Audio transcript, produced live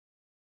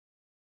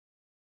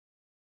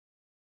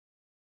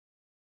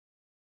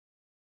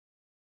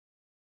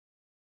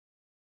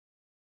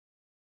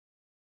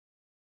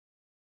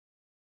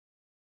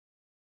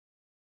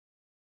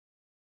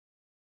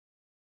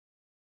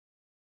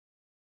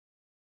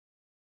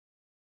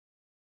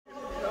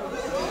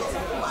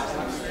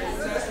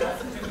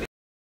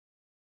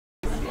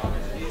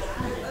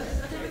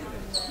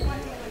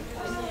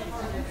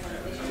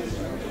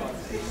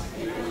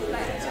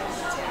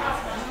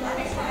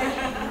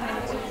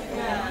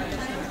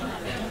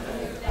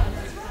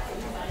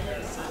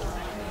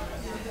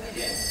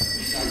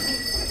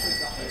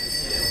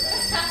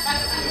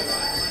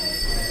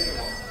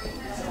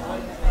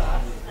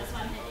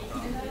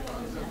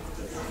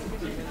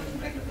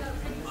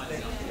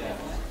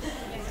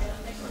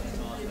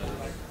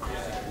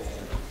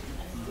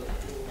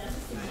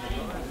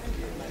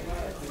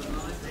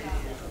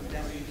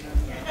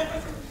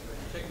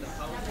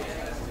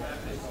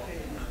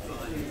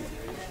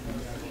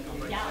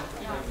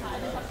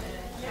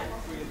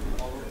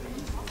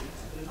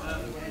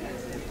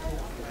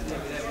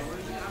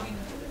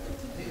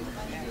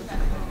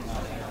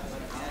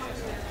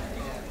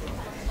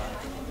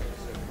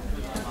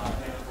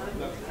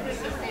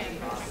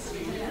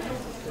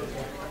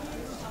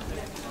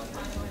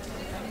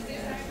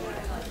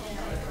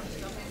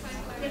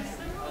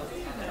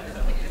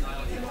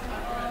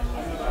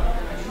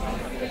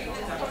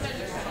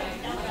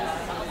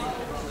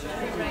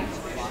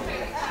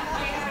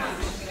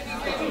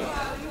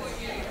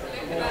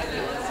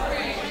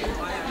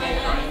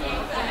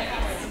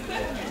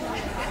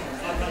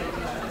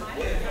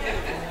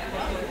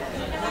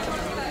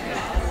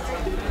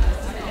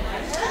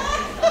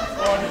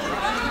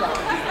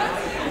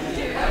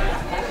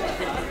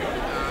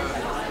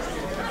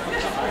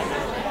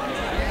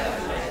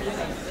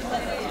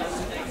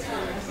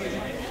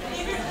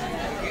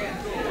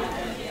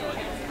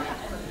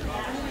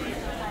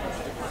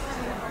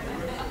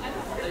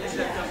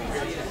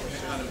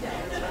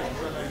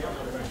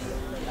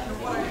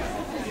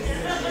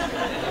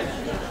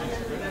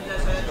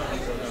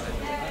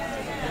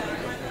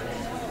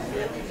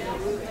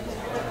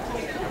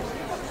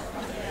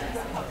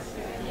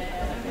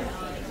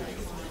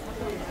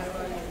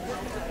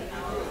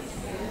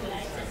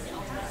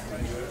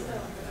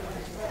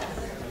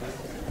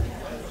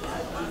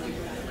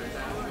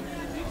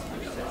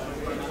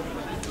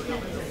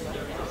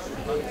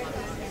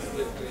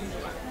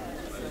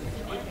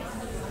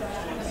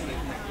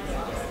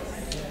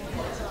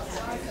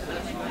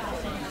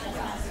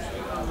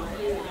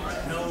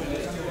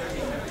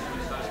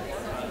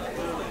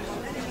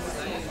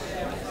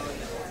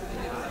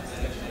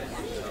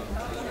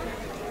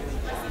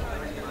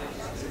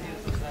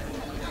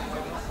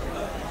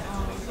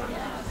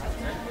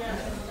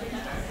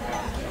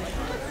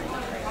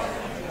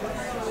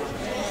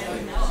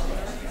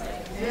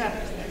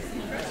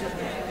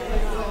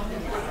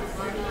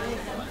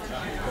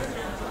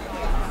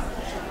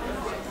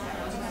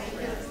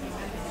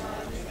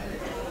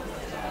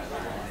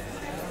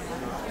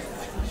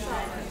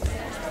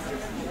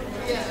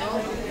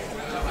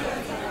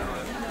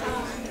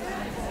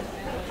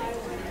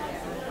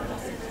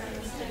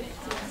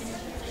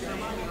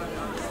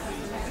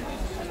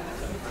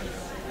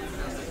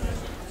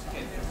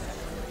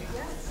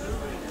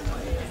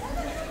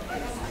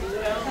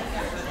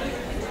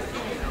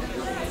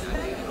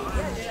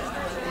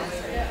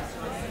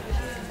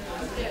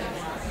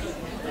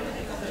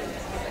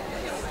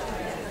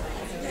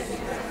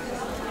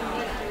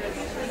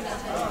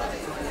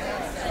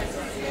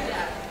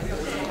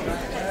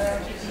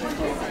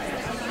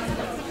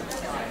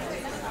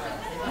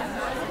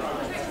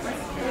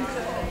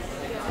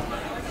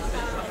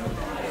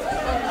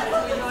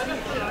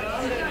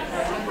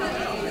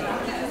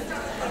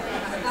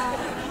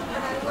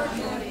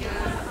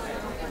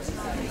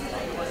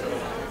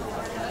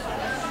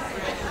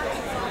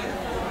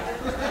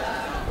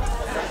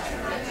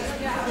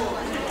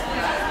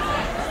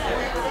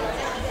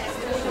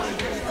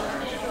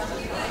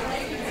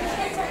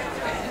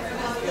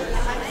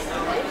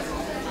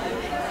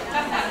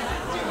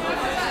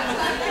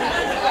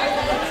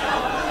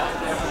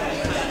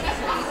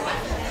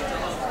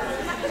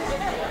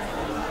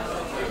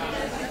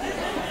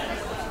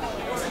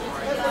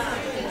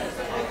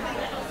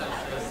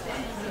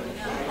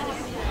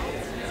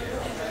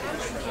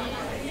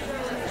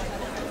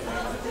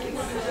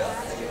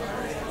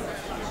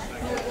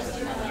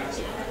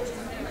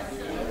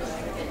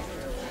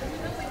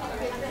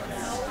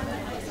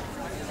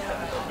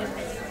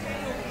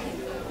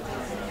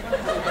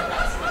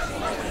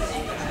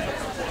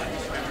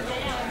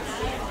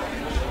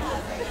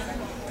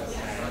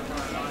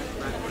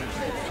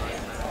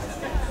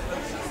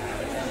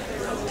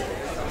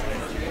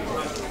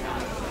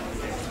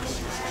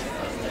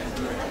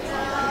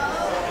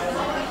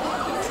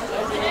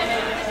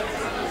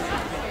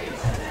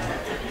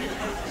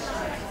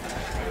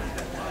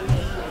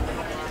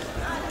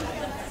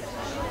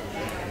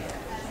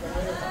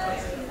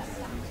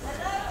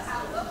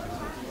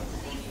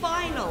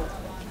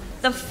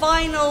The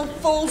final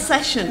fall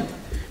session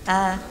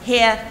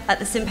here at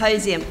the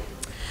Symposium.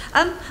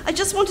 I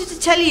just wanted to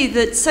tell you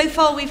that so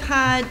far we've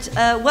had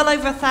well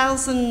over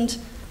 1,000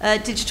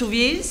 digital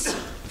views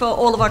for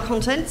all of our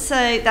content.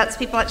 So that's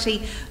people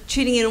actually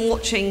tuning in and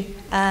watching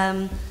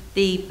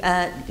the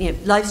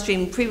live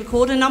stream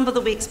pre-record, a number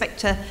that we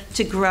expect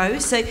to grow.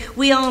 So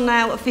we are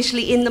now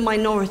officially in the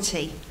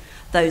minority,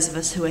 those of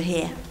us who are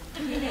here,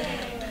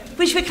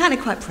 which we're kind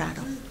of quite proud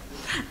of.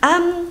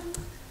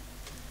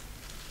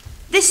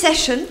 This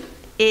session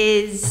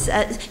is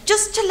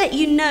just to let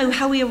you know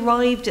how we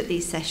arrived at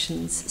these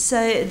sessions.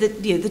 So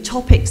the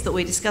topics that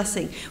we're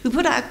discussing. We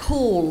put out a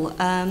call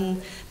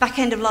back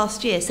end of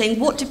last year saying,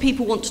 what do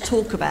people want to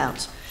talk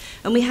about?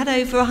 And we had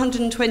over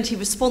 120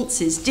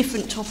 responses,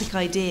 different topic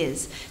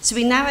ideas. So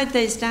we narrowed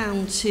those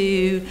down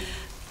to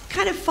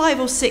kind of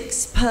 5 or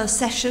 6 per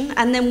session,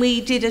 and then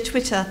we did a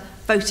Twitter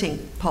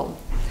voting poll.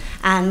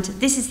 And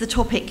this is the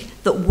topic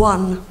that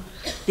won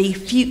the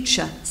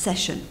future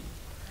session.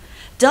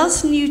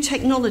 Does new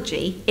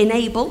technology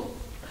enable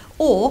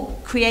or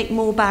create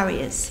more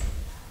barriers?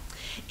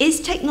 Is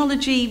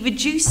technology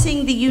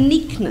reducing the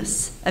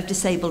uniqueness of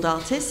disabled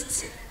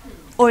artists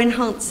or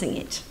enhancing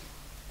it?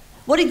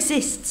 What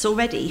exists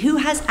already? Who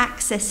has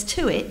access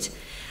to it?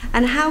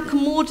 And how can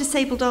more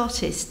disabled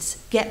artists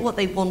get what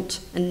they want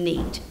and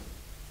need?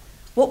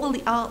 What will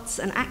the arts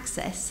and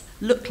access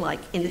look like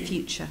in the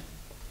future?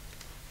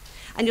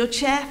 And your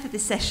chair for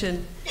this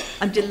session,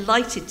 I'm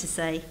delighted to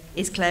say,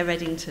 is Claire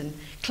Reddington.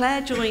 Claire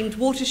joined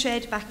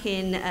Watershed back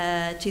in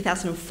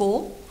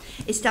 2004,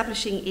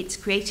 establishing its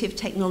creative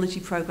technology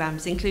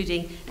programs,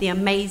 including the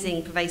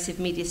amazing Pervasive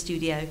Media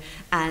Studio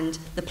and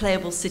the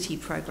Playable City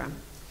program.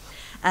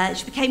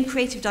 She became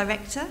creative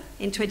director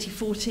in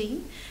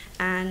 2014,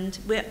 and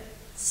we're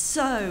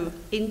so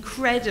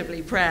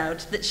incredibly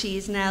proud that she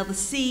is now the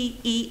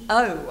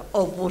CEO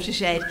of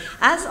Watershed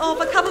as of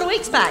a couple of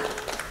weeks back.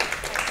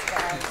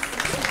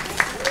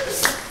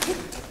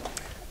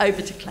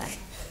 Over to Claire.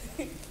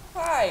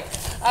 Hi,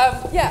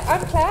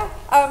 I'm Claire.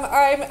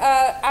 I'm an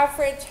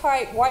average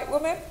height white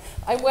woman.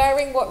 I'm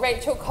wearing what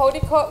Rachel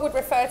Caldecott would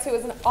refer to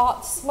as an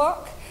art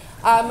smock.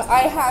 I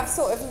have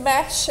sort of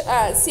mesh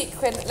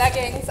sequin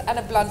leggings and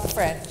a blunt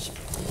fringe.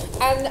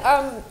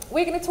 And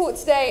we're going to talk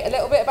today a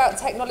little bit about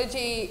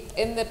technology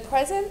in the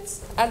present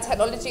and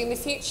technology in the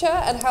future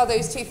and how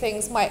those two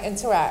things might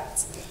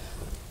interact.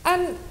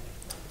 And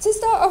to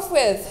start off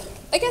with,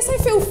 I guess I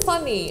feel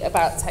funny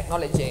about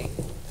technology.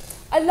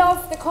 I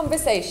love the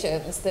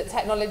conversations that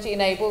technology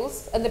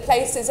enables and the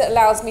places it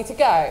allows me to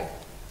go.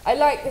 I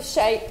like the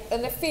shape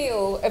and the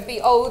feel of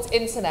the old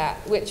internet,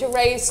 which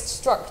erased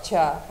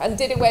structure and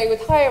did away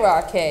with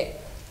hierarchy.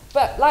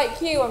 But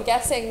like you, I'm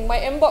guessing my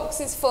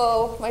inbox is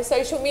full, my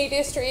social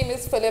media stream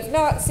is full of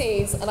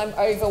Nazis, and I'm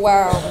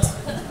overwhelmed.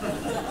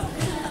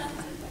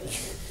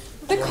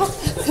 You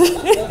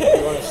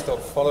want to stop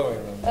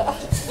following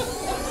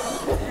them.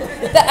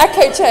 The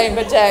echo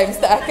chamber, James,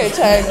 the echo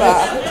chamber.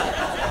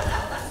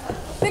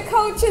 The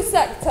culture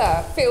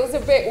sector feels a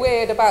bit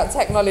weird about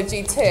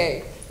technology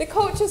too. The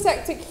culture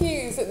sector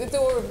queues at the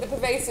door of the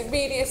Pervasive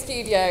Media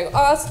Studio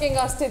asking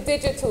us to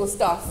digital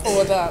stuff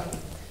for them.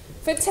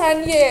 For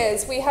 10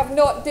 years, we have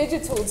not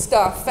digital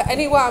stuff for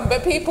anyone,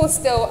 but people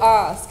still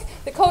ask.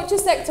 The culture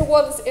sector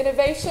wants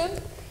innovation,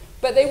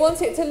 but they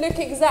want it to look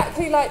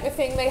exactly like the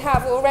thing they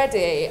have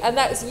already, and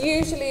that's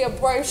usually a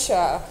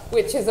brochure,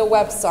 which is a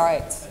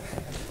website.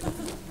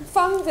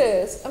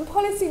 Funders and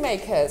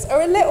policymakers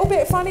are a little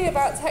bit funny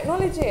about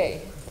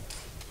technology.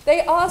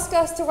 They ask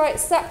us to write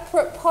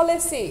separate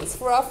policies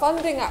for our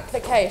funding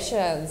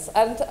applications,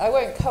 and I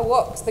won't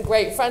co-opt the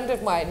great friend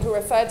of mine who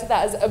referred to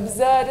that as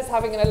absurd as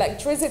having an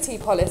electricity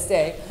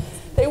policy.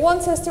 They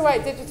want us to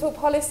write digital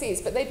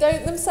policies, but they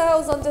don't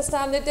themselves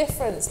understand the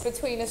difference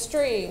between a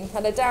stream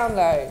and a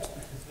download.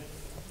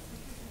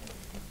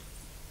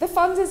 The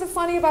funders are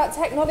funny about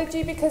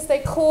technology because they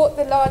caught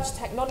the large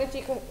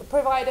technology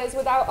providers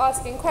without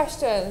asking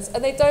questions,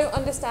 and they don't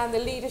understand the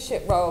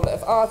leadership role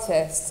of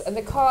artists and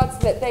the cards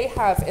that they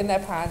have in their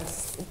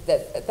hands,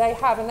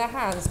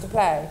 to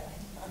play.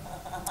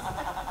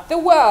 The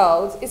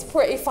world is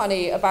pretty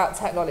funny about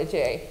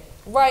technology.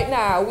 Right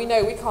now, we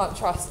know we can't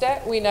trust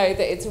it. We know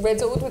that it's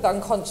riddled with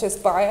unconscious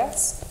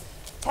bias.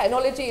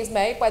 Technology is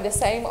made by the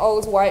same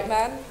old white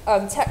men.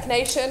 Tech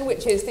Nation,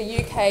 which is the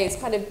UK's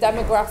kind of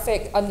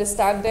demographic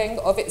understanding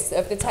of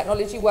the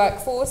technology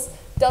workforce,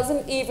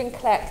 doesn't even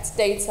collect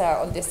data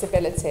on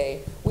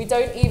disability. We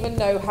don't even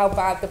know how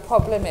bad the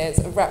problem is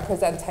of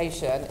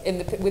representation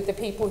with the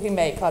people who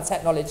make our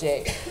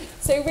technology.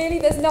 So really,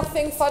 there's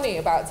nothing funny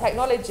about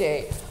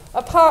technology,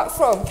 apart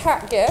from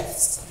cat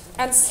gifts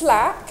and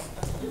Slack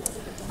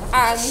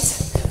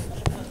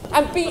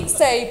and Beat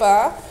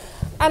Saber,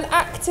 and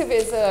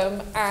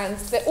activism, and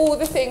all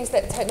the things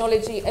that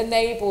technology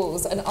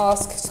enables and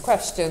asks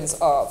questions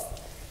of.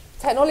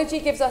 Technology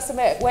gives us a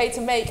way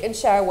to make and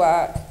share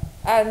work,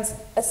 and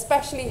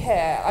especially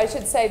here, I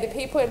should say the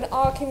people in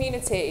our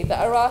community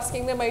that are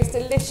asking the most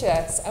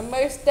delicious and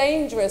most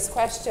dangerous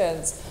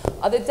questions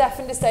are the deaf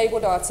and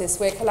disabled artists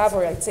we're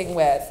collaborating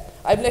with.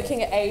 I'm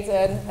looking at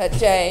Aidan, at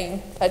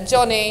Jane, at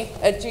Johnny,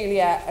 at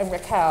Juliet, and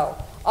Raquel,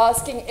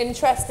 asking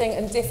interesting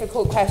and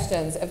difficult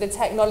questions of the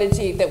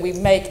technology that we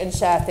make and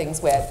share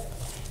things with.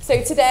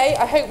 So today,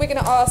 I hope we're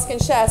going to ask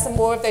and share some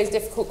more of those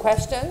difficult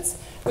questions.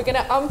 We're going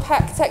to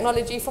unpack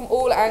technology from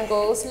all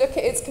angles, look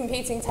at its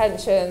competing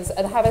tensions,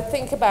 and have a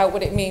think about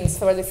what it means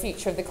for the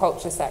future of the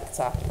culture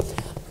sector.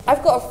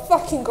 I've got a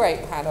fucking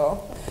great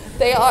panel.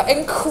 They are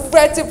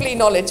incredibly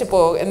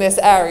knowledgeable in this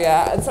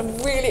area, and so I'm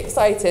really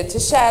excited to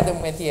share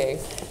them with you.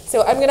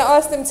 So I'm going to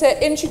ask them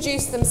to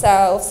introduce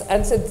themselves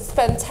and to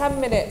spend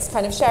 10 minutes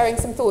kind of sharing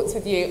some thoughts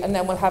with you, and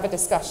then we'll have a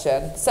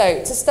discussion. So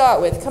to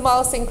start with,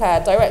 Kamal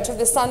Sinclair, Director of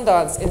the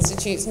Sundance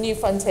Institute's New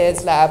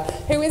Frontiers Lab,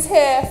 who is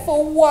here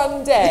for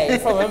one day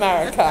from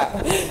America.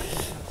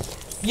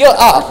 You're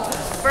up.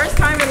 First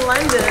time in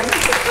London.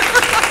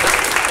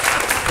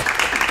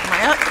 Am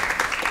I up?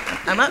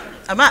 I'm up?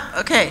 I'm up,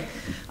 okay.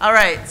 All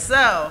right,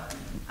 so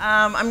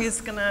I'm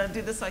just gonna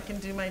do this so I can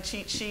do my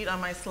cheat sheet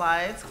on my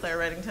slides. Claire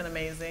Reddington,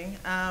 amazing.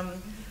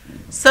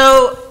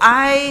 So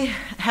I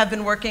have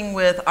been working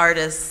with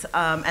artists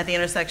at the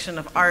intersection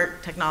of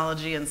art,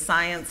 technology, and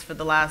science for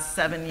the last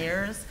 7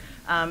 years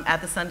at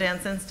the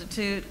Sundance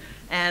Institute,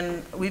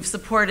 and we've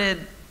supported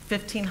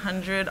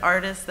 1,500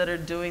 artists that are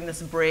doing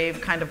this brave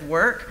kind of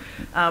work.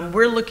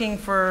 We're looking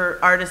for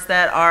artists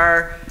that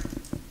are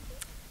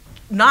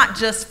not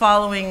just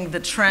following the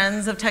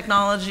trends of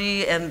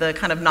technology and the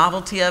kind of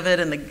novelty of it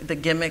and the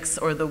gimmicks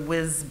or the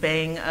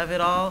whiz-bang of it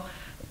all.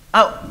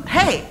 Oh,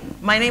 hey,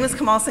 my name is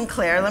Kamal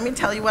Sinclair. Let me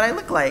tell you what I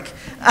look like.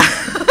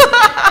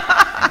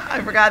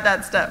 I forgot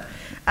that step.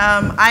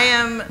 I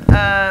am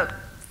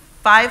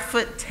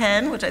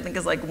 5'10", which I think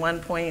is like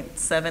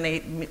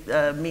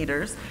 1.78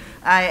 meters.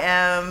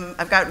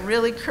 I've got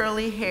really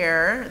curly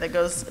hair that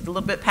goes a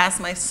little bit past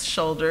my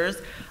shoulders.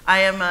 I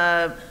am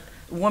a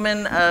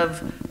woman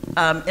of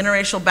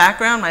interracial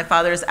background. My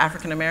father is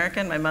African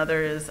American. My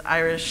mother is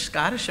Irish,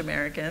 Scottish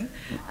American.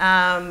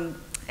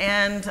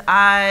 And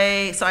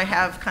I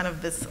have kind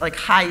of this like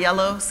high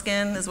yellow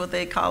skin is what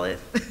they call it,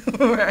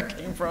 where I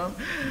came from.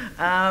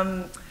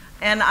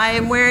 And I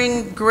am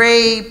wearing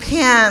gray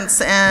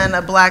pants and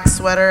a black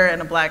sweater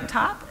and a black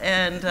top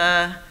and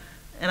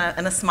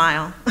a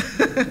smile,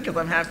 because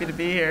I'm happy to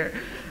be here.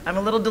 I'm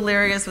a little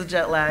delirious with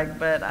jet lag,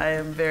 but I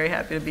am very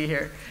happy to be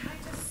here. Can I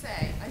just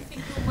say, I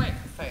think your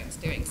microphone's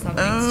doing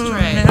something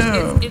strange.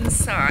 No. It's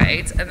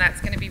inside, and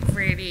that's going to be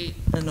really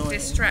annoying,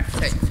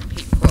 distracting for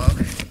people.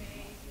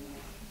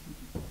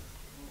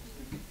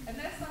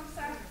 Unless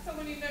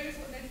someone who knows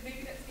what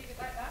maybe let's leave it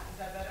like that. Is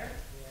that better?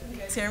 Can you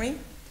guys hear me?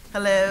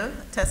 Hello?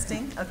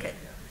 Testing? Okay.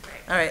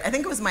 All right, I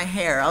think it was my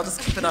hair. I'll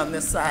just keep it on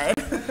this side.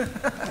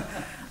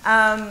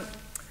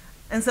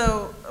 And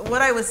so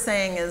what I was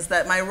saying is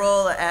that my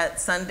role at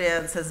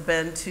Sundance has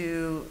been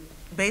to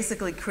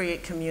basically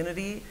create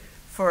community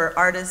for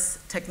artists,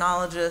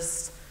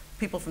 technologists,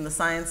 people from the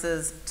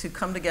sciences to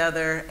come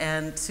together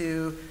and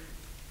to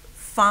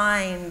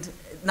find,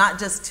 not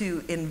just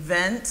to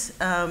invent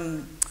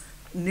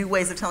new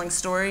ways of telling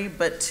story,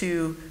 but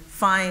to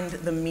find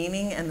the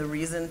meaning and the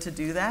reason to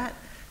do that,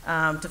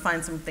 to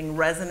find something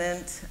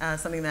resonant,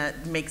 something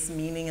that makes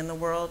meaning in the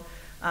world.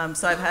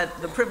 So I've had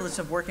the privilege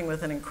of working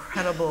with an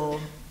incredible,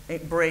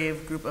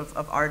 brave group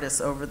of artists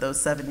over those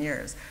 7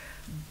 years.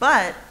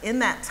 But in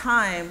that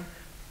time,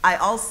 I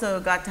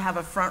also got to have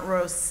a front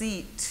row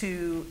seat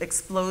to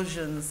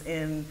explosions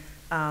in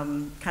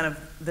kind of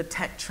the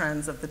tech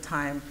trends of the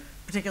time,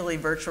 particularly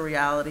virtual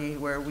reality,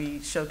 where we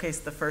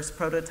showcased the first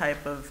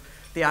prototype of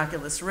the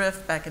Oculus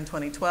Rift back in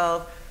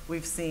 2012.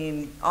 We've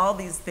seen all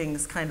these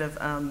things kind of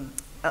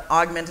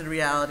augmented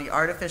reality,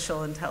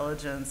 artificial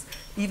intelligence,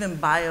 even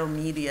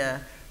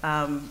biomedia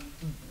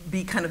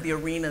be kind of the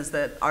arenas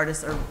that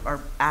artists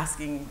are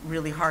asking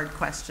really hard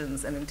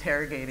questions and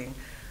interrogating.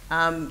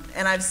 And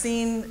I've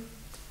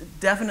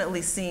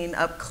definitely seen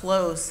up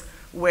close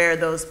where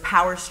those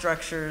power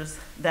structures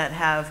that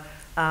have,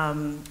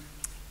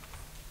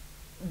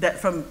 that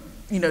from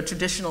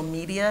traditional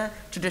media,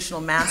 traditional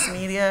mass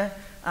media,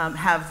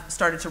 have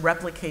started to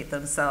replicate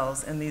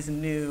themselves in these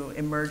new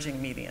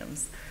emerging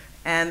mediums.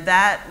 And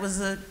that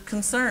was a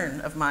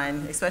concern of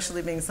mine,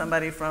 especially being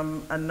somebody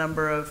from a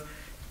number of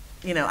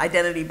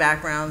identity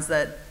backgrounds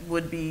that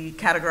would be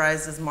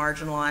categorized as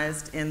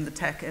marginalized in the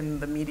tech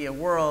and the media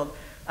world.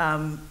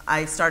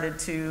 I started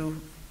to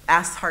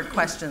ask hard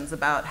questions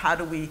about how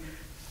do we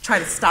try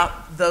to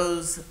stop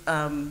those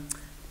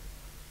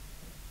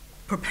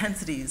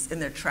propensities in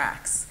their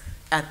tracks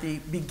at the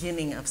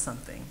beginning of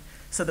something,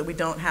 so that we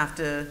don't have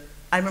to.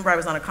 I remember I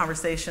was on a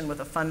conversation with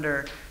a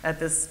funder at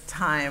this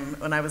time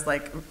when I was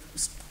like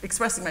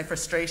expressing my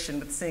frustration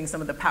with seeing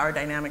some of the power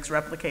dynamics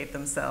replicate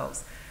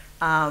themselves.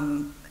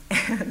 And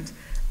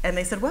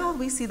they said, well,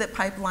 we see that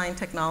pipeline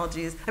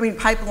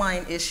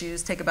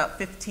issues take about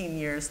 15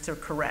 years to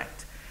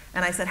correct.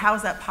 And I said, how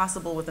is that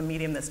possible with a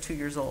medium that's 2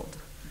 years old?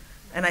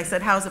 And I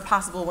said, how is it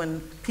possible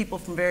when people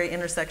from very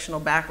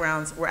intersectional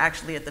backgrounds were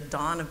actually at the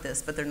dawn of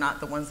this, but they're not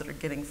the ones that are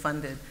getting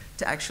funded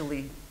to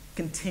actually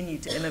continue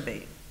to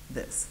innovate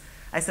this?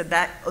 I said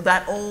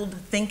that old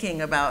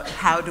thinking about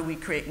how do we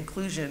create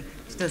inclusion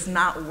does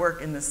not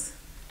work in this,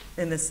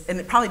 and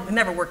it probably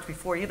never worked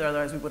before either,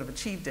 otherwise we would have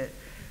achieved it.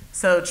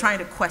 So trying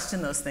to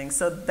question those things.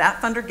 So that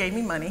funder gave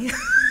me money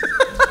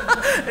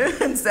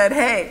and said,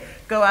 hey,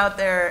 go out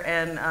there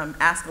and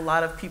ask a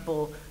lot of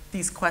people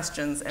these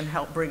questions and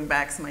help bring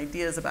back some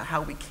ideas about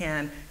how we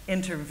can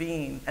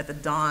intervene at the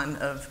dawn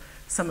of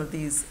some of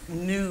these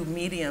new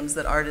mediums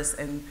that artists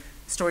and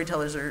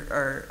storytellers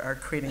are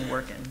creating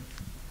work in.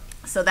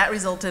 So that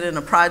resulted in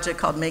a project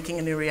called Making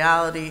a New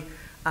Reality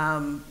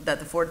that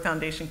the Ford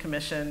Foundation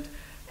commissioned.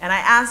 And I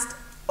asked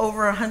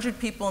over 100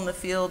 people in the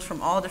field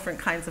from all different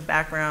kinds of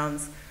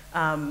backgrounds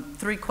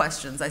 3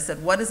 questions. I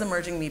said, what is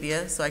emerging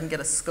media, so I can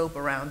get a scope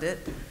around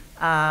it?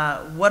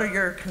 What are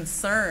your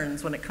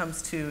concerns when it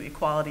comes to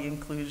equality,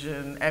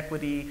 inclusion,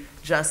 equity,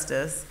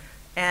 justice?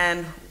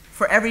 And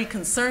for every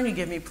concern you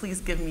give me,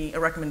 please give me a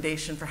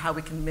recommendation for how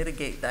we can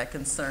mitigate that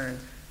concern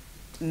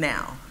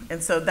now.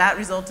 And so that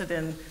resulted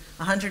in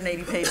a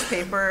 180-page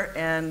paper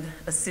and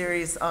a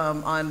series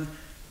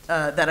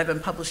that I've been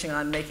publishing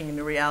on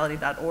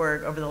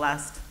makinganewreality.org over the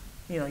last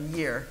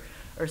year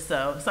or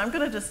so. So I'm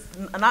going to just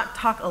not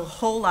talk a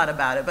whole lot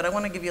about it, but I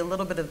want to give you a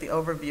little bit of the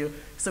overview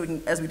so we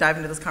can, as we dive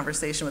into this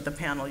conversation with the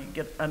panel, you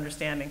get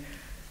understanding.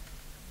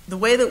 The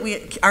way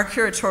that our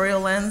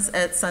curatorial lens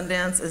at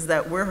Sundance is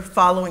that we're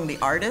following the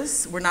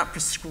artists. We're not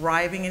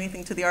prescribing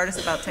anything to the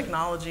artists about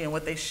technology and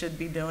what they should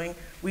be doing.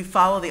 We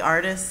follow the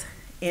artists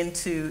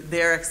into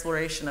their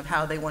exploration of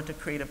how they want to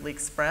creatively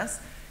express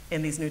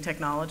in these new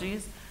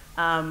technologies.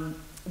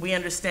 We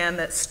understand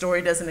that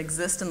story doesn't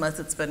exist unless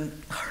it's been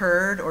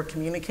heard or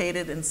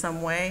communicated in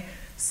some way.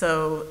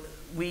 So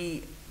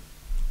we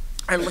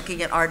are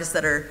looking at artists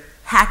that are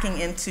hacking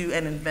into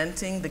and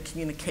inventing the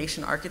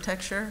communication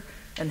architecture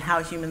and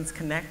how humans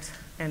connect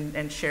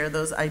and share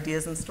those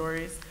ideas and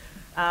stories.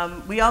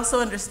 We also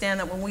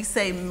understand that when we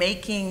say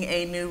making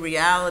a new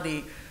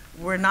reality,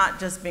 we're not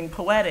just being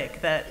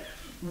poetic, that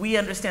we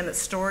understand that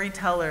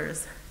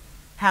storytellers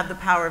have the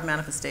power of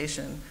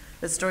manifestation,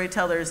 that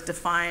storytellers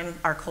define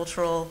our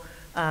cultural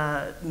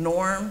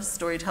norms,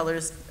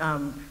 storytellers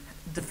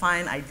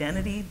define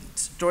identity,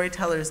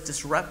 storytellers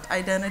disrupt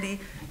identity,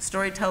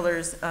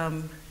 storytellers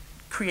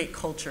create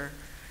culture.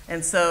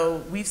 And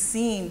so we've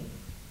seen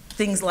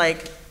things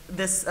like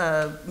this,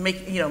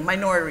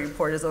 Minority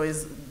Report is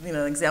always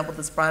an example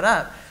that's brought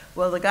up.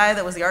 Well, the guy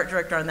that was the art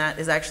director on that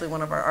is actually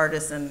one of our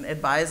artists and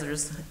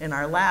advisors in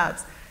our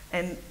labs.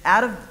 And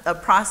out of a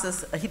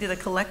process, he did a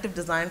collective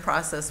design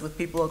process with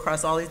people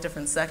across all these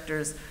different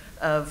sectors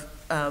of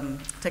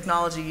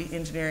technology,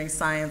 engineering,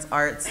 science,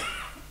 arts,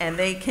 and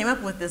they came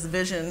up with this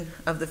vision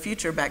of the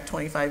future back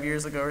 25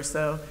 years ago or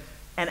so.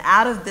 And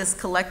out of this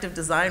collective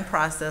design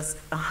process,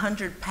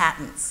 100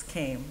 patents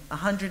came,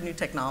 100 new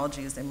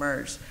technologies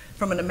emerged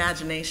from an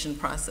imagination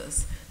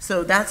process.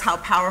 So that's how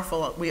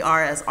powerful we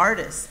are as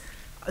artists.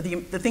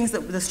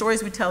 the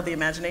stories we tell, the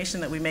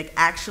imagination that we make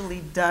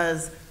actually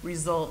does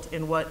result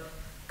in what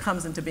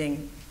comes into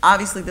being.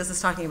 Obviously, this is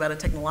talking about a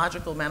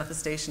technological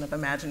manifestation of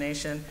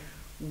imagination.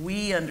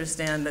 We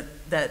understand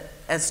that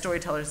as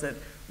storytellers, that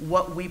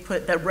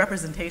that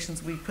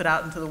representations we put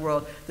out into the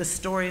world, the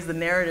stories, the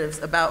narratives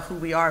about who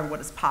we are and what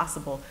is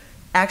possible,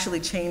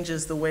 actually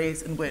changes the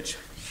ways in which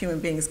human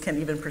beings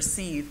can even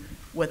perceive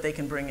what they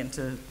can bring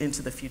into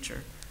the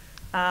future.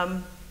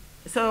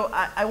 So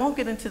I won't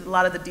get into a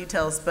lot of the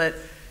details, but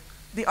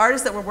the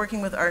artists that we're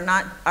working with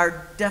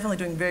are definitely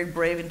doing very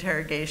brave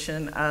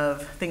interrogation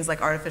of things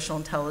like artificial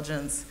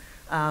intelligence,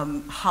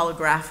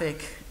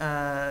 holographic,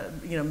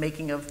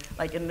 making of,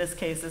 like in this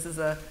case, this is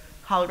a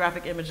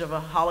holographic image of a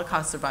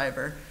Holocaust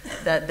survivor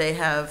that they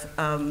have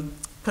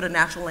put a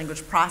natural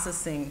language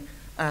processing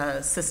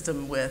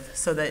system with,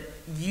 so that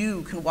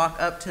you can walk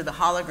up to the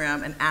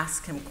hologram and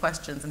ask him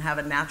questions and have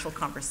a natural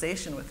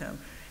conversation with him.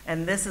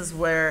 And this is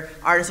where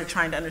artists are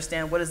trying to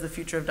understand what is the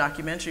future of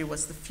documentary,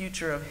 what's the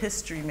future of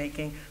history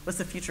making, what's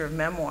the future of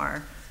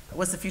memoir,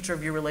 what's the future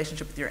of your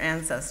relationship with your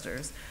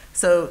ancestors.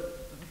 So,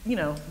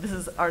 this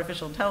is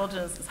artificial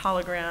intelligence, this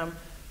hologram.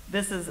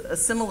 This is a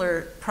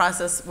similar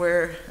process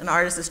where an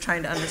artist is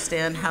trying to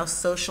understand how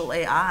social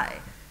AI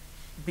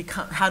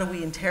how do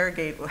we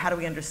interrogate, how do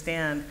we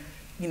understand,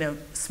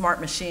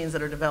 smart machines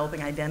that are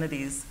developing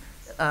identities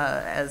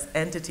as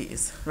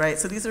entities, right?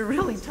 So these are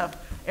really tough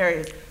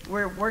areas.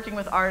 We're working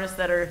with artists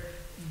that are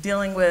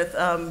dealing with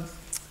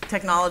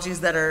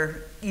technologies that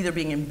are either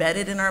being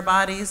embedded in our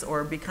bodies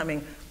or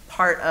becoming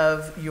part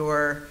of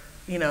your,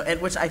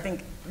 and which I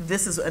think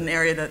this is an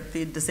area that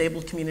the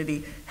disabled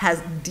community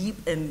has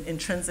deep and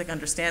intrinsic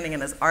understanding,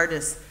 and as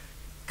artists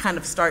kind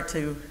of start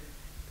to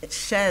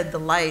shed the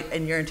light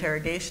in your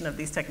interrogation of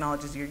these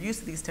technologies, your use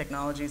of these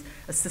technologies,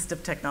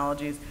 assistive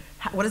technologies.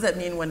 What does that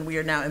mean when we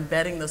are now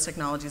embedding those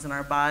technologies in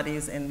our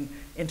bodies in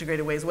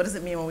integrated ways? What does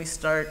it mean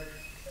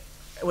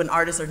when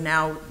artists are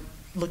now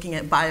looking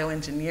at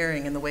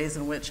bioengineering and the ways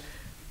in which,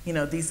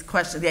 these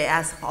questions, they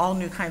ask all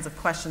new kinds of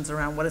questions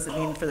around what does it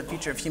mean for the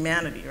future of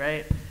humanity,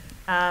 right?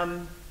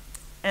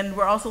 And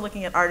we're also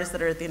looking at artists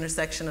that are at the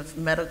intersection of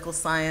medical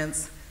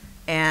science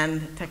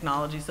and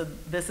technology. So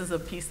this is a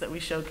piece that we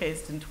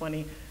showcased in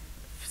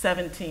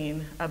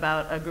 2017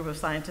 about a group of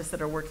scientists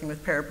that are working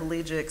with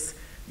paraplegics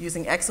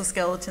using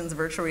exoskeletons,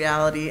 virtual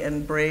reality,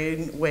 and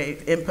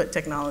brainwave input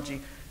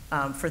technology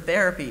for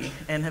therapy,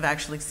 and have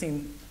actually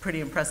seen pretty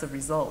impressive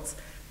results.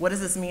 What does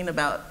this mean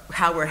about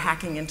how we're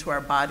hacking into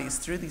our bodies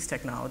through these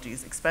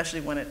technologies,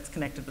 especially when it's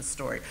connected with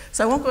story?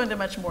 So I won't go into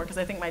much more because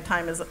I think my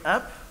time is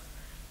up.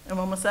 I'm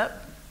almost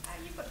up.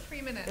 You've got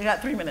 3 minutes. I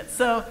got 3 minutes.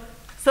 So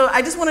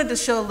I just wanted to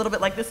show a little bit,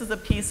 like this is a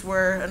piece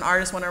where an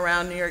artist went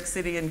around New York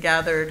City and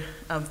gathered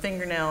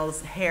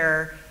fingernails,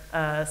 hair,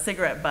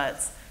 cigarette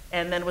butts,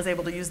 and then was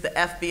able to use the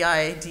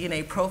FBI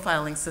DNA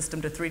profiling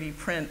system to 3D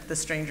print the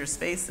strangers'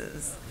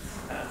 faces.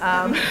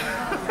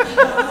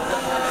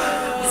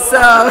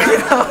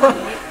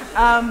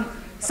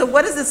 So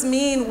what does this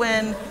mean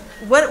when,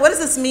 what does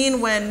this mean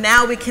when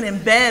now we can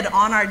embed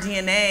on our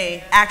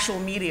DNA actual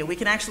media? We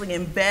can actually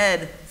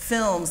embed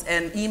films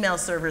and email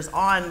servers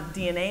on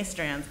DNA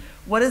strands.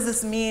 What does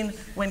this mean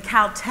when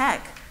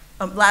Caltech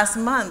last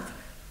month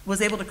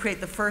was able to create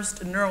the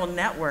first neural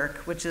network,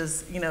 which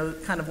is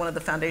kind of one of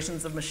the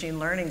foundations of machine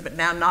learning, but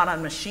now not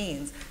on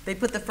machines. They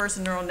put the first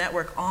neural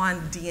network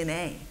on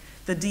DNA.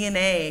 The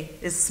DNA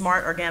is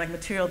smart organic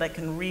material that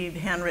can read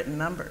handwritten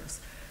numbers.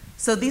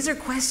 So these are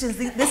questions,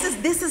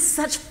 this is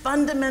such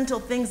fundamental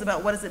things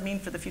about what does it mean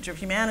for the future of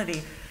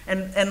humanity.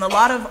 And a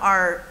lot of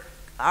our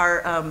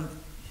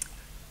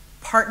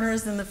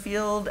partners in the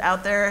field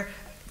out there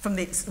from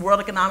the World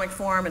Economic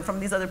Forum and from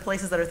these other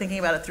places that are thinking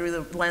about it through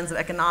the lens of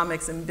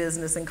economics and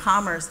business and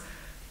commerce,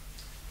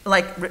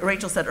 like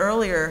Rachel said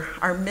earlier,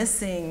 are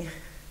missing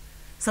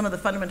some of the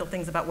fundamental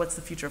things about what's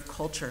the future of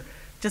culture.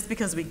 Just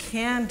because we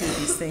can do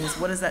these things,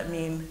 what does that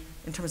mean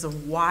in terms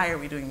of why are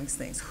we doing these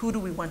things? Who do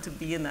we want to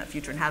be in that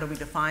future and how do we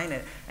define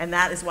it? And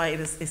that is why it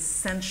is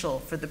essential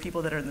for the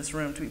people that are in this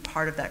room to be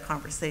part of that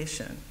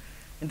conversation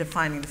in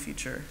defining the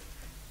future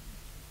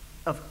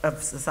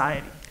of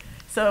society.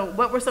 So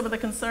what were some of the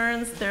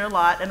concerns? There are a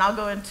lot, and I'll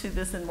go into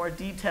this in more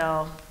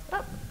detail.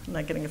 Oh, I'm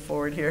not getting it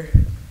forward here.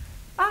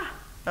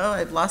 Oh,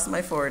 I've lost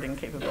my forwarding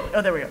capability.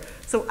 Oh, there we go.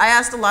 So I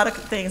asked a lot of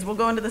things. We'll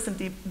go into this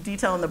in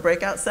detail in the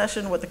breakout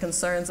session, what the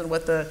concerns and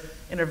what the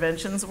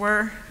interventions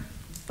were.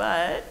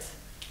 But,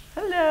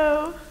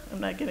 hello. I'm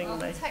not getting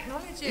my...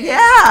 Technology. Yeah,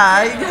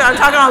 I'm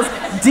talking about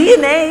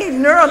DNA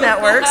neural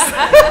networks.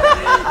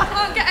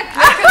 Can't get a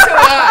clicker to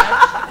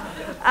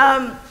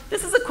work.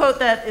 This is a quote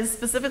that is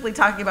specifically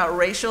talking about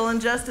racial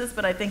injustice,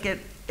 but I think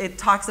it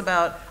talks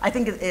about, I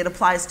think it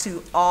applies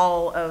to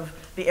all of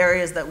the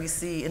areas that we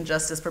see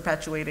injustice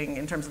perpetuating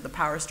in terms of the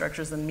power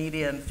structures in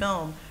media and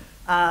film,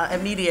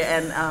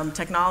 and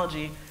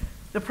technology.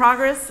 The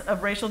progress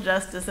of racial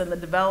justice and the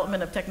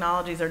development of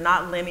technologies are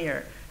not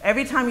linear.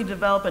 Every time you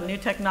develop a new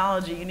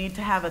technology, you need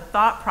to have a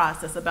thought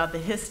process about the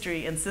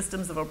history and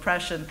systems of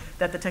oppression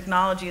that the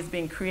technology is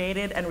being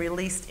created and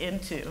released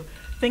into.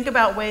 Think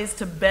about ways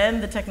to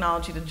bend the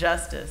technology to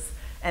justice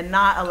and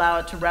not allow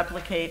it to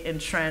replicate,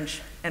 entrench,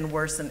 and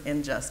worsen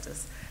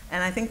injustice.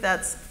 And I think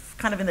that's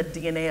kind of in the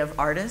DNA of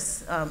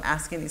artists,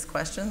 asking these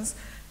questions.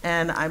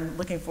 And I'm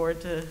looking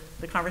forward to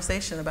the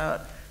conversation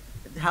about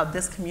how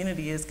this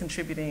community is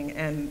contributing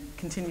and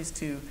continues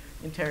to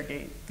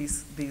interrogate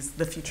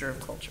the future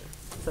of culture.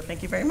 So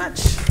thank you very much.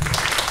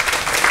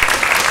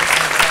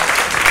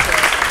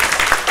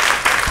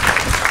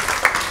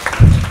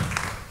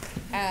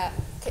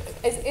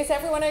 Is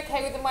everyone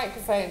okay with the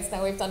microphones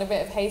now? We've done a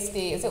bit of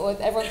hasty. Is it all,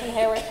 everyone can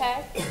hear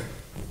okay?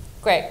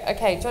 Great.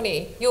 Okay,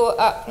 Johnny, you're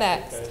up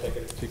next.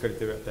 You've got to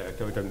do it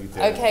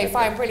there. Okay,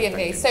 fine,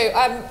 brilliantly. So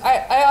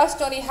I asked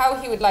Johnny how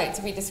he would like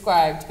to be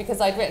described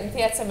because I'd written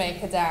theatre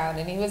maker down,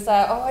 and he was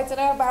like, oh, I don't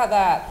know about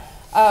that.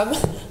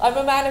 I'm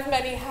a man of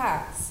many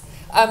hats.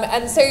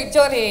 And so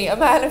Johnny, a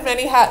man of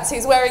many hats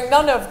who's wearing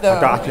none of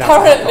them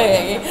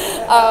currently,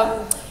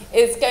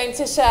 is going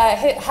to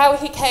share how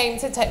he came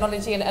to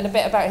technology and a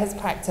bit about his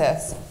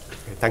practice.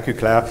 Thank you,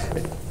 Claire.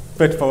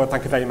 First of all,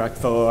 thank you very much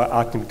for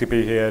asking me to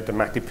be here, the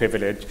massive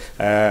privilege.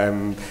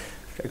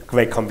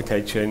 Great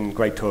conversation,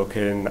 great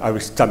talking. I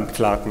was stumped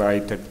last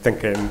night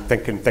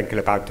thinking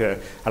about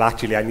it. And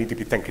actually, I need to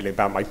be thinking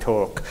about my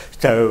talk.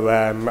 So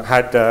I'm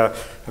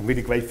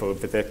really grateful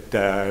for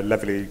that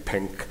lovely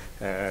pink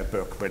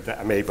book where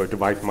I'm able to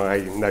write my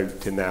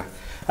note in there.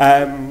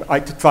 I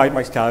describe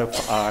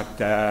myself as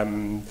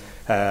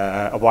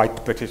a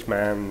white British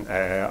man,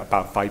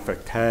 about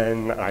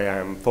 5'10". I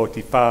am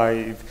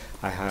 45.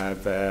 I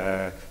have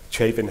a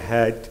shaven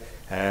head,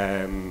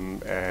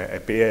 a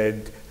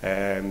beard.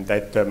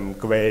 There's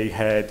grey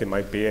head in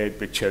my beard,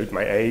 which showed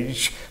my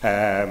age.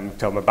 So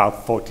I'm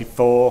about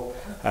 44.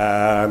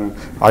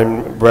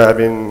 I'm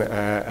wearing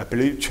a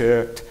blue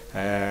shirt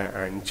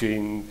and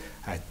jeans.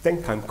 I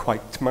think I'm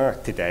quite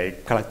smart today,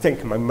 because I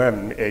think my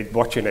mum is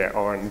watching it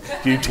on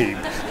YouTube,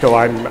 so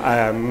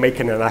I'm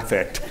making an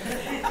effort.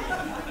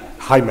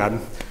 Hi,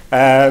 Mum.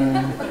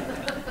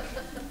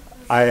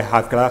 I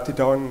have glasses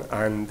on,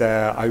 and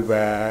I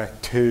wear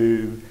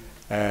two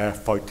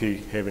faulty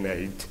hearing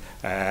aids.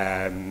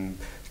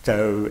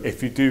 So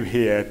if you do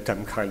hear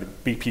some kind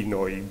of beepy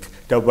noise,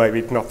 don't worry,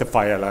 it's not the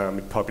fire alarm,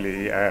 it's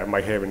probably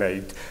my hearing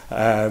aid.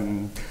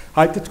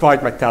 I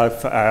describe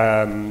myself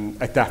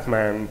a deaf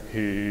man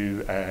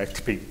who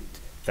speaks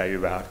very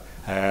well.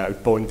 I was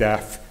born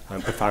deaf,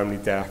 I'm profoundly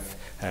deaf.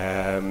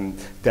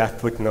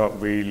 Deaf was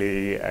not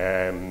really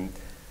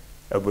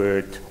a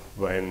word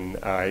when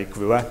I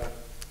grew up.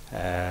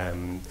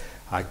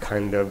 I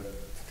kind of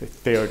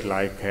felt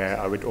like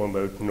I would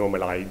almost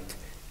normalize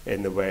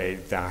in the way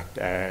that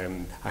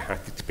I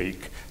had to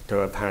speak.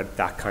 So I've had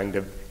that kind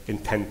of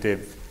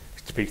intensive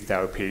speech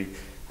therapy.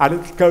 And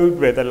it goes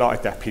with a lot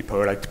of deaf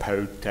people, I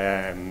suppose,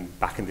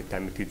 back in the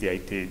 70s, the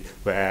 80s,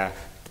 where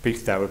speech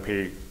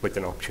therapy was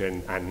an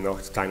option and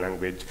not sign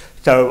language.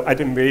 So I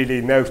didn't really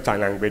know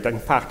sign language. In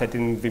fact, I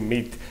didn't even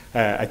meet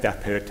a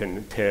deaf person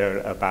until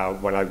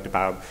when I was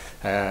about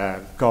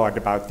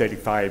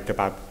 35 to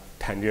about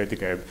 10 years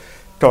ago.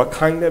 So I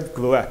kind of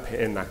grew up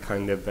in that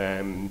kind of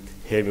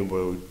hearing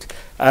world.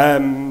 I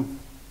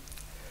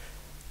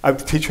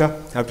was a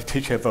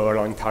teacher for a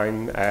long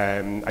time.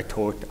 I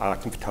taught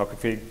art and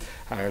photography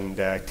and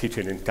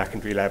teaching in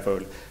secondary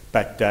level,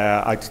 but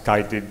I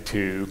decided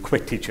to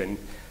quit teaching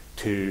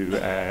to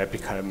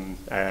become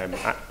an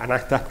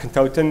actor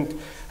consultant.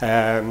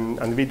 And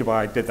the reason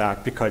why I did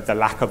that, because the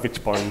lack of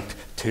response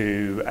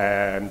to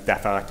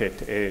deaf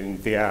artists in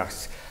the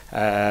arts.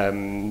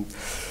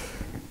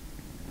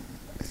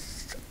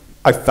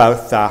 I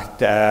felt that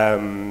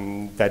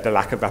there's a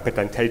lack of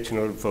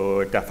representation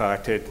for deaf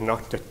artists,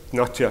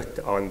 not just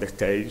on the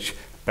stage,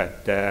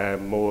 but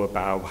more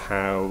about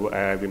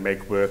how we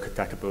make work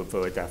accessible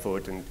for a deaf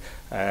audience.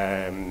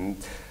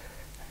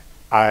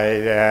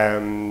 I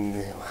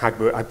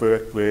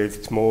worked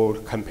with small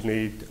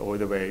companies all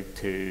the way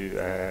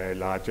to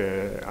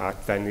larger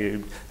art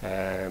venues.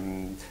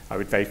 I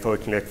was very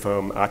fortunate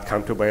from Art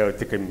Council Wales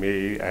to give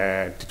me,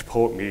 to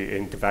support me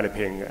in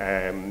developing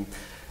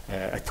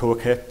a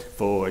toolkit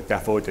for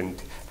deaf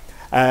audience.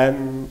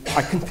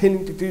 I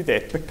continue to do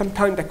this, but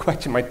sometimes I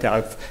question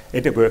myself,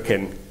 is it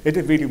working? Is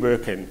it really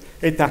working?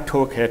 Is that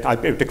toolkit,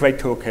 it was a great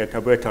toolkit, I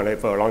worked on it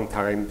for a long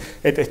time,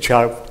 is it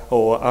shelved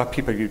or are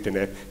people using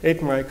it?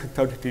 Is my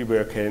consultancy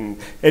working?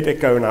 Is it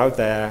going out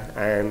there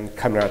and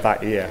coming out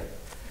that ear?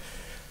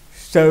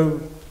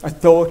 So I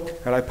thought,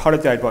 and I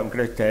apologize what I'm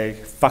going to say,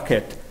 fuck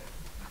it.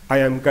 I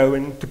am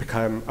going to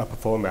become a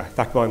performer.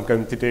 That's what I'm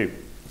going to do.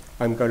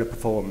 I'm going to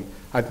perform.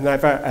 I've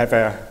never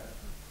ever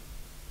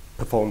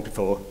performed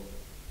before.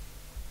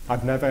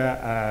 I've never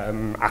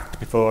acted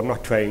before, I'm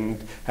not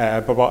trained,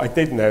 but what I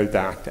did know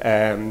that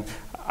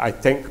I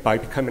think by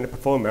becoming a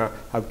performer,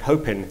 I was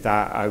hoping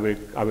that I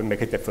would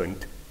make a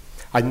difference.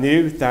 I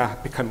knew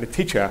that becoming a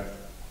teacher,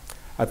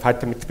 I've had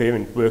some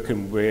experience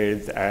working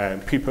with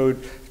pupils,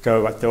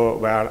 so I thought,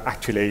 well,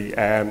 actually,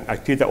 I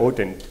see the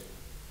audience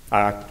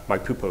as my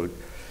pupils.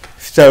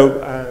 So,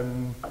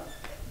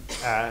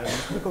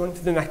 we'll go on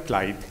to the next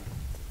slide.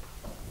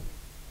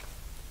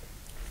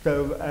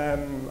 So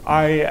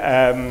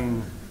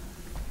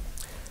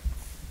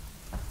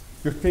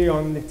you'll see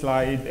on the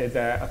slide is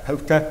a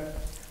poster,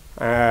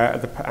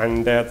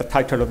 and the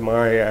title of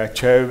my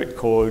show is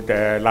called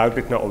Loud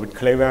But Not Always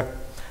Clearer.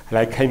 And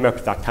I came up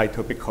with that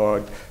title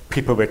because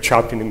people were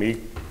shouting at me,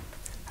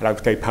 and I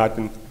would say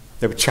pardon,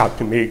 they were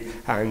shouting at me,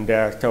 and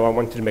so I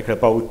wanted to make a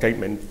bold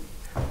statement.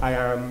 I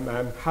am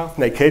half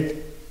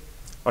naked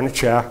on a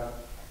chair,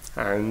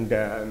 and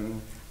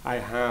I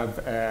have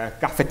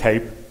gaffer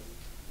tape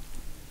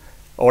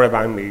all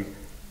around me.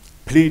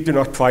 Please do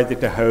not try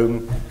this at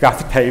home.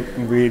 Gaffer tape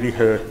really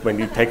hurts when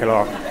you take it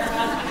off.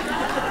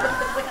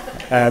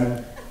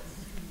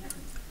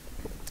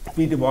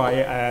 Reason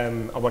why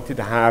I wanted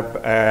to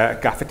have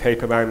gaffer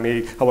tape around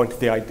me, I wanted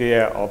the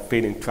idea of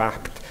feeling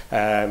trapped.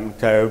 And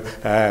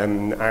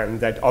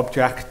that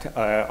object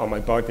on my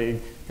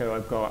body. So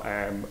I've got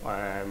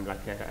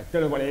like I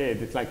don't know what it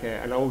is. It's like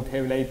an old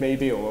hearing aid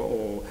maybe,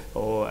 or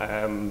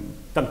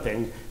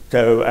something.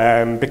 So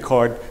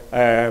because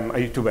I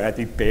used to wear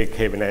these big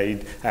hearing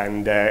aids,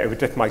 and it was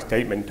just my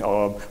statement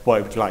of what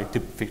it was like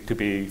to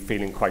be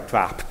feeling quite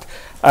trapped.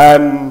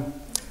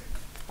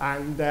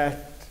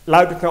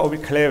 Loud But Not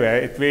Always Clearer,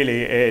 it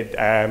really is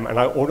an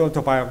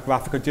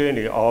autobiographical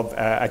journey of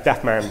a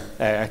deaf man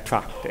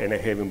trapped in a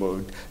hearing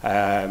world.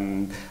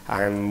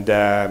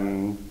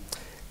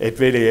 It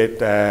really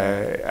is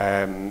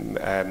a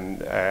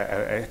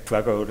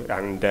struggle,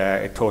 and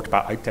it talked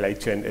about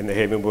isolation in the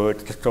hearing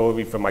world. It's a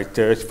story from my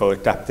search for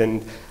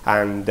acceptance,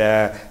 and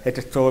it's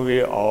a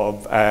story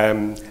of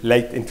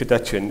late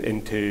introduction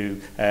into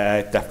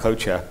deaf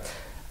culture.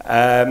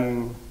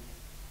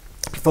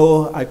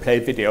 Before I play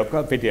video, I've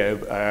got a video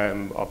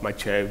of my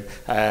show.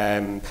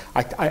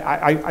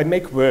 I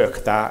make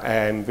work that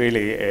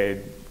really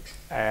is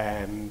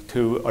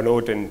to an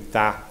audience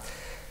that,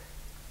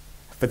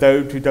 for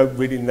those who don't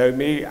really know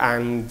me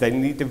and they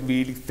need to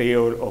really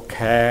feel or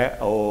care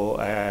or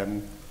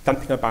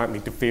something about me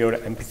to feel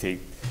empathy.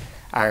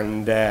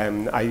 And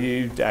I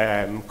use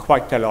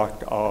quite a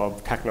lot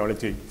of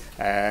technology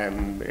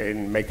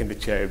in making the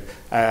show.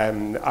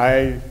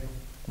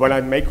 When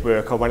I make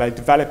work or when I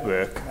develop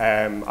work,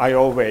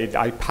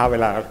 I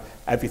parallel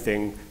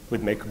everything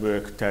with make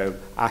work. So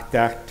act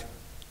act,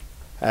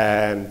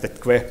 the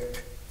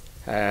script,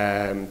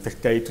 the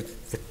stage,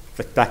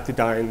 the set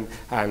design,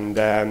 and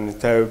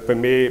so for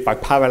me, if I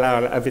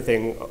parallel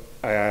everything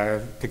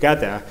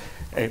together,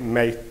 it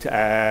makes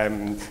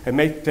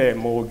it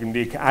more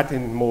unique,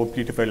 adding more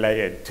beautiful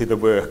layers to the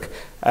work.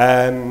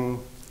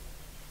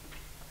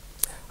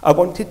 I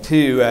wanted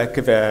to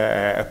give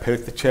a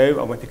personal show.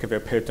 I wanted to give a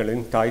personal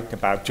insight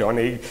about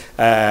Johnny,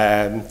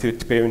 to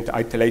experience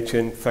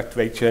isolation,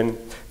 frustration,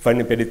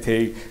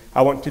 vulnerability.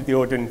 I wanted the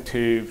audience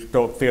to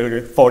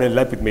fall in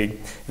love with me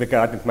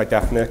regarding my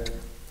deafness.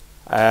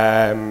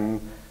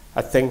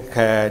 I think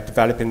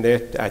developing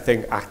this, I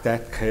think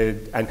ACT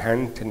could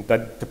enhance and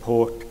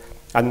support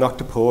and not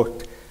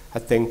support. I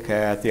think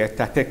the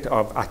aesthetic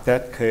of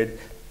ACT could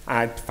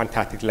add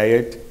fantastic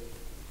layers.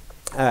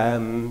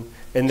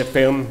 In the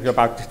film you're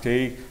about to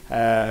see,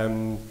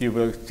 you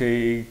will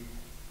see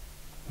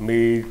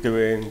me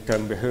doing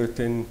some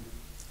rehearsing,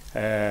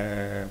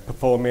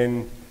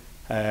 performing.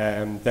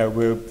 There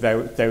was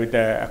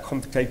a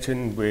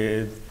conversation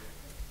with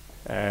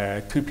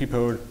two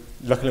people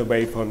looking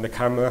away from the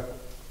camera,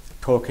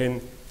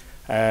 talking.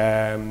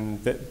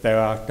 There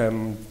are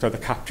some, so the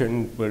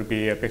captions will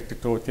be a bit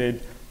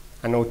distorted,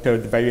 and also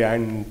at the very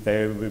end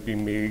there will be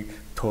me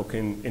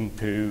talking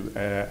into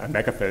a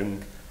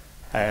megaphone.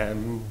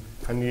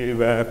 Can you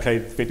play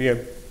the video?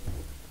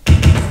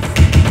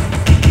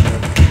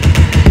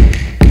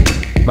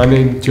 My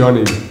name's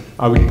Johnny.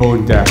 I was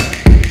born deaf.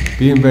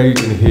 Being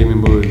raised in a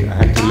hearing world, I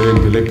had to learn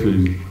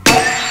deliberately.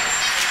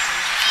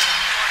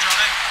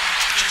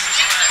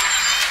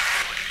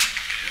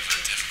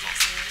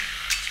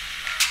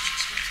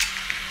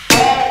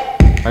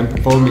 I'm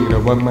performing in a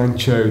one-man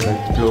show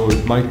that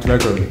explores my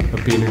struggle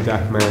of being a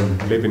deaf man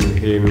living in a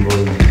hearing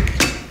world.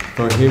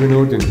 For a hearing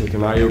audience, it's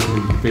an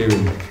eye-opening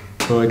experience.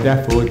 For a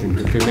deaf audience,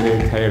 a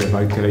familiar tale of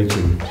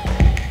isolation.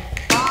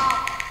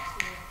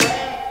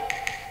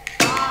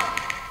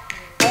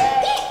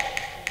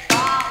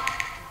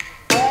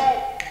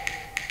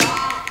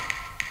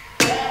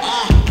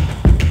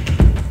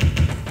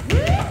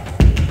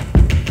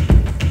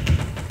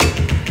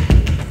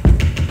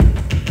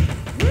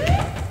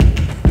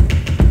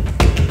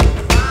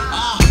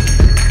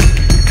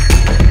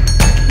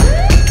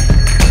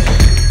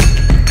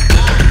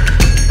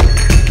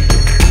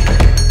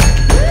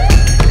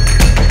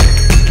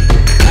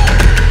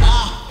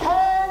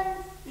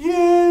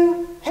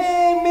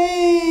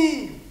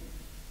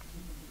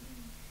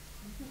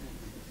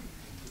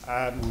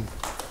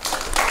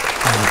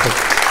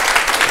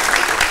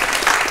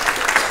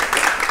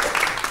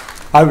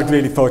 I was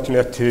really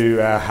fortunate to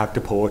have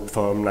support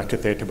from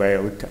National Theatre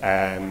Wales,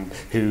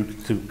 who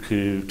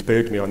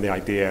spurred me on the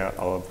idea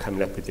of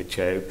coming up with the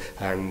show,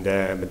 and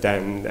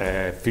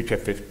then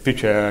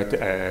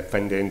future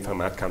funding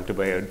from Arts Council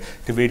Wales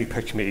to really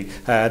push me.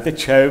 The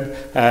show,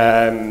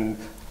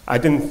 I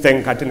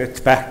didn't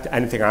expect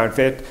anything out of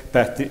it,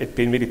 but it's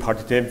been really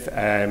positive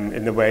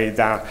in the way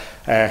that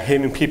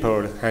hearing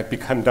people have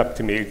come up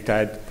to me and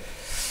said,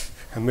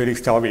 I'm really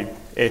sorry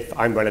if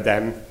I'm one of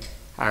them,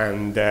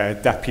 and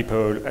deaf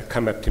people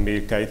come up to me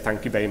and say,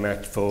 thank you very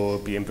much for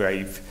being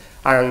brave.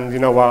 And you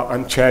know what,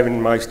 I'm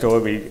sharing my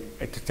story.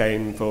 It's the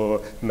same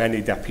for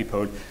many deaf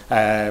people.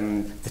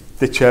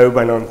 The show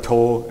went on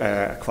tour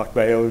across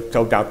Wales,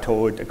 sold out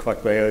tour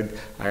across Wales,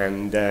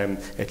 and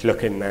it's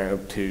looking now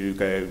to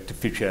go to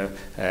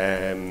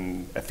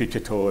a future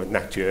tour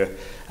next year.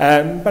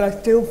 But I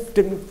still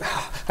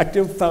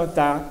felt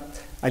that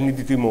I needed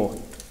to do more.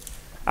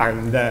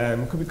 And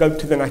could we go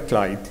to the next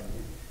slide?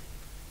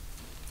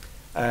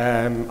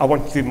 I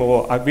wanted to do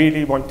more. I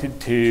really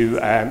wanted to,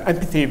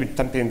 empathy was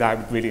something that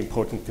was really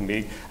important to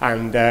me,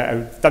 and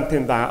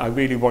something that I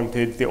really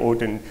wanted the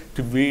audience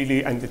to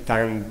really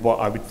understand what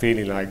I was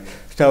feeling like.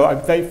 So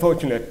I'm very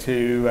fortunate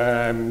to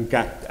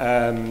get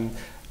to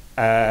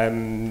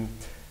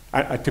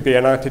be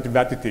an artist in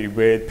residency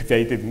with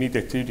Pervasive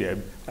Media Studio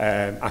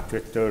at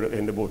Bristol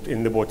in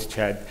the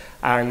watershed.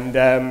 And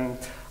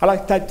I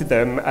said to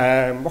them,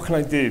 what can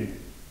I do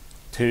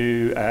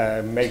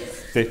to make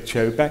this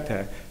show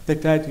better? They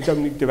said, you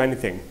don't need to do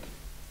anything.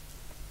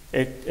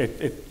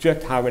 It's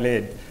just how it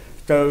is.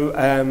 So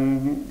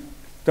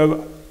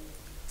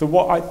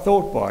what I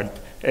thought was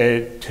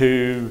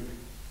to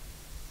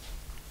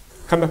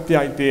come up with the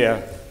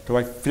idea, so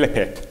I flip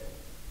it.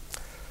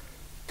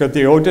 So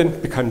the audience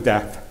become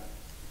deaf.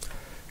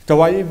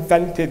 So I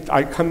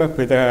come up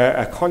with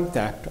a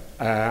concept,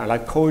 and I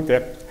called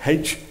it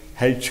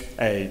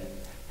HHA,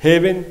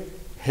 Hearing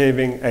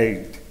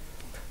Aid.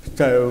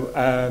 So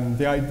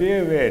the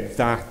idea is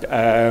that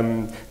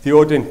the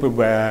audience will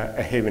wear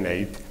a hearing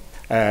aid.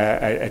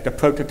 It's a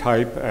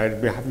prototype,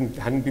 we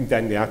hadn't been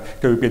done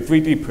yet, so it will be a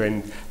 3D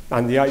print,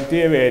 and the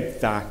idea is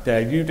that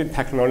using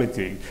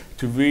technology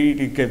to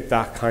really give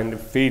that kind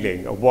of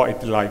feeling of what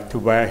it's like to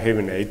wear a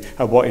hearing aid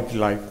and what it's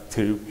like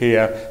to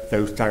hear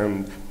those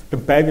sounds.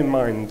 But bear in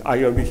mind,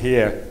 I only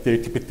hear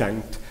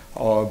 30%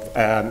 of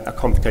a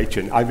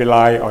conversation. I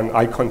rely on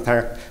eye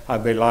contact, I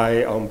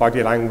rely on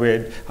body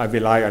language, I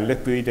rely on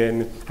lip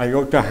reading. I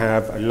also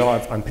have a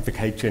lot of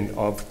amplification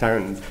of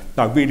sounds.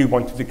 So I really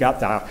wanted to get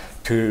that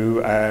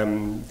to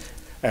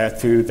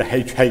through the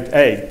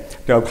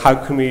HHA. So how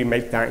can we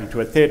make that into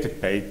a theatre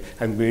space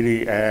and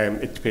really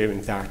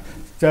experience that?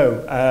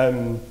 So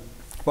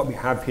what we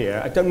have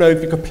here, I don't know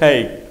if you could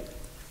play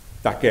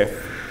that GIF.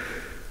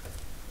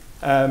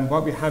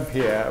 What we have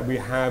here, we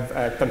have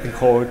something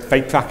called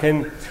face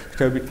tracking.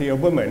 So we see a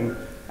woman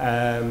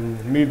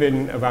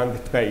moving around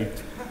the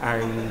space,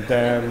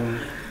 and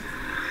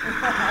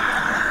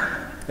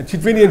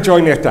she's really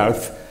enjoying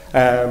herself.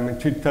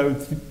 So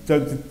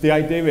the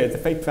idea is the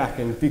face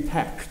tracking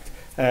detects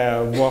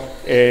what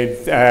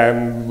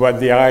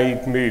the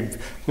eyes move.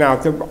 Now,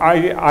 so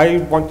I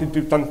want to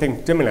do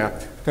something similar.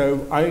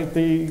 So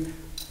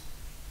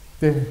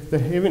the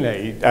hearing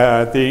aid,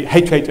 the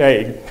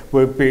HHA,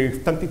 would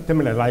be something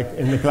similar like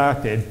in the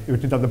glasses,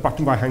 which is on the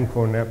bottom right-hand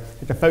corner.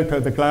 It's a photo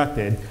of the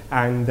glasses,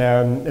 and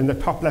in the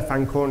top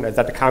left-hand corner is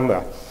the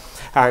camera.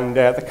 And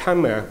the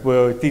camera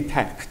will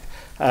detect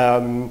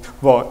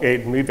what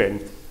is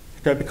moving.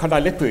 So because I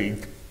lip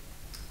read,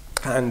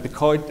 and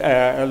because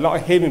a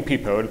lot of hearing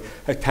people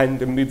tend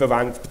to move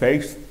around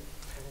space,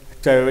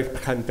 so it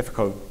becomes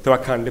difficult, so I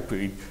can't lip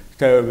read.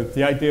 So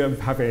the idea of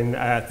having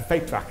the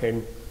face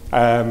tracking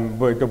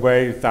were the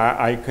ways that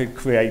I could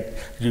create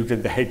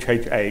using the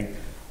HHA.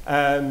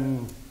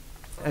 And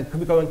could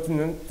we go on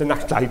to the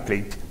next slide,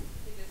 please?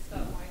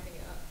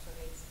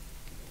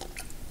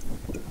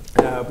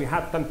 We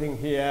have something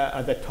here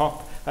at the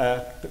top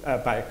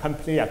by a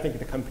company. I think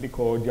it's a company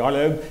called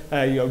YOLO,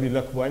 You Only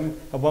Look One.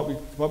 And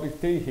what we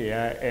see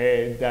here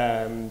is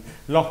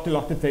lots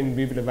of things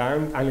moving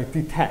around, and it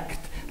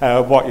detects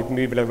what is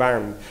moving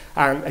around.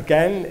 And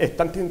again, it's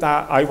something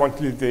that I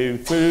wanted to do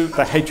through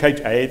the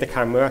HHA, the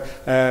camera.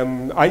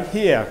 I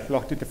hear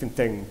lots of different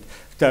things.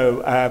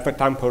 So, for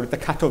example, the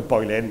kettle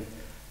boiling,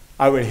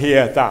 I will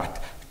hear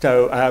that.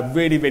 So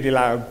really, really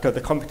loud, so the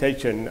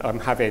conversation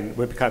I'm having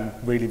will become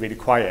really, really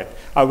quiet.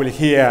 I will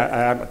hear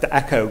the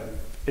echo,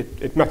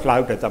 it's much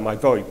louder than my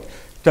voice.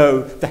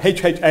 So the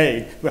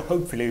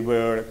HHA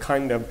will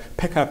kind of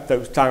pick up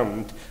those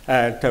sounds,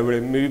 so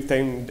we'll move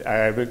things,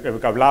 it will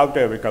go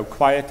louder, it will go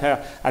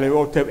quieter, and it will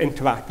also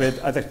interact with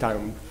other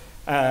sounds.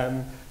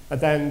 And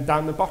then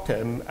down the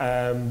bottom,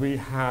 we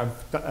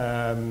have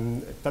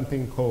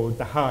something called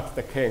the Heart of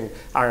the King,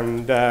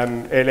 and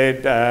it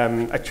is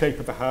a shape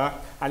of a heart,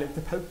 and it's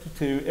supposed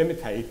to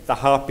imitate the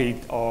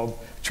heartbeat of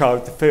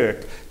Charles I.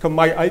 So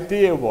my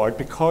idea was,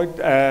 because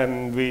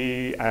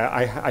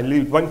I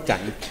lose one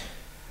sense,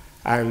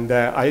 and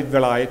I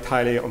rely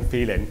entirely on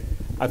feeling.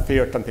 I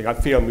feel something, I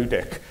feel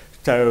music.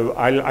 So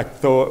I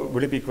thought,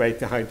 would it be great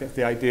to have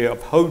the idea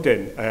of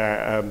holding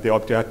the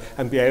object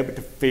and be able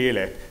to feel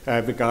it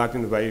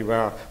regarding the way you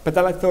are. But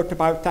then I thought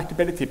about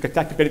accessibility, because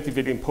accessibility is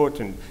really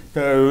important.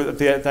 So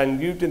then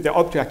using the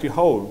object you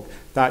hold,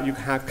 that you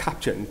can have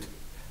captions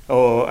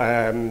or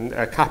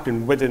a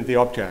caption within the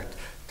object.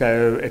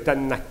 So it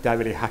doesn't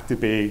necessarily have to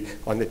be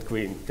on the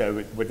screen, so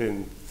it's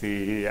within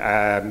the,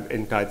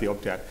 inside the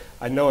object.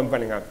 I know I'm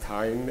running out of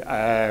time.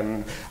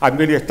 I'm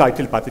really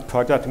excited about this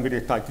project. I'm really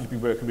excited to be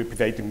working with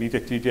Pervasive Media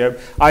Studio.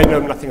 I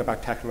know nothing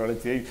about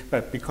technology,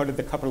 but because of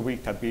the couple of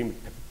weeks I've been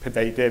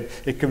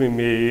Pervasive, it's given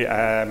me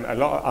a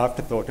lot of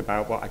afterthought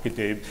about what I could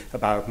do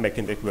about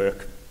making this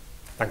work.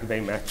 Thank you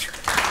very much.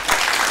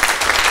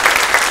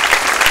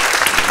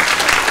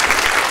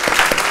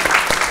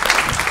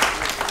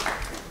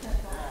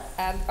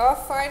 And our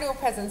final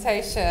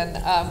presentation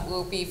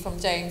will be from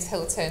James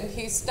Hilton,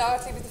 who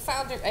started with the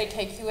founder of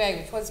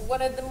AKQA, which was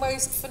one of the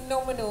most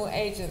phenomenal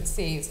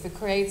agencies for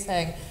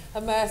creating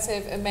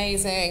immersive,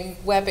 amazing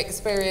web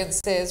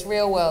experiences,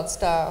 real-world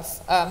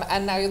stuff.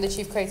 And now you're the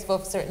Chief Creative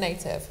Officer at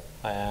Native.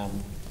 I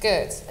am.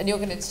 Good. And you're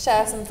going to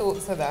share some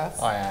thoughts with us.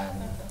 I am.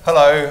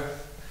 Hello.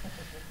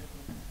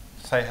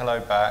 Say hello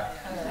back.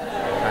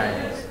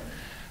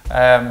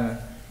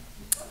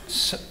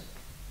 Thanks.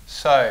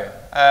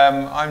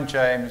 I'm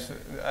James,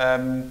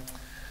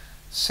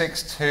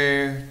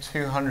 6'2",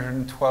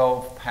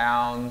 212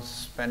 pounds,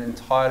 spent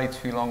entirely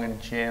too long in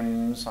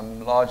gyms.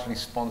 I'm largely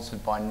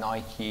sponsored by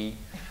Nike,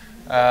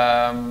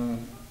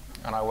 and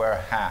I wear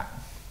a hat.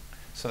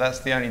 So that's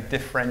the only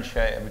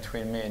differentiator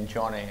between me and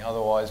Johnny.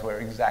 Otherwise, we're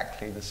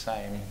exactly the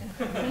same.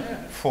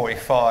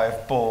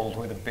 45, bald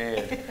with a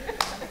beard.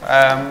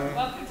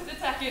 Welcome to the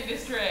tech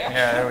industry.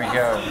 Yeah, there we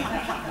go.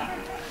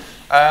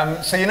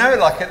 So you know,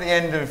 like at the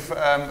end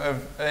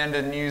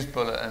of news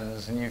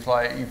bulletins, and you've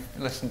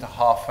listened to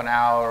half an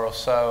hour or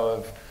so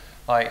of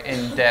like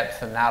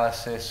in-depth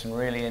analysis and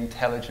really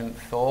intelligent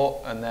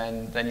thought, and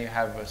then you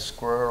have a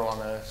squirrel on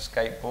a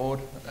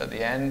skateboard at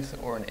the end,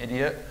 or an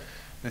idiot.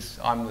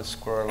 I'm the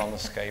squirrel on the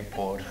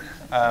skateboard.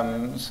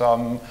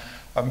 So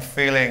I'm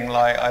feeling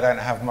like I don't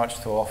have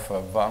much to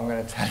offer, but I'm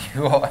going to tell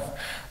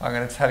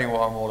you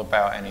what I'm all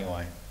about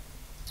anyway.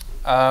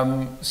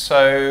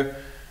 So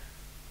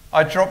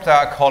I dropped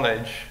out of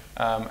college,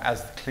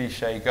 as the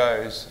cliche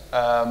goes,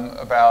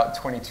 about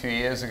 22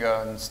 years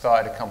ago, and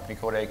started a company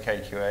called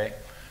AKQA,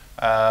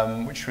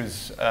 which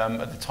was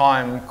at the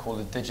time called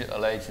a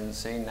digital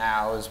agency.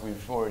 Now, as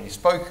we've already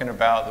spoken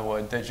about, the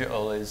word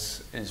digital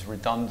is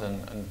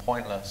redundant and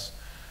pointless.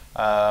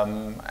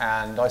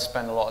 And I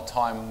spend a lot of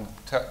time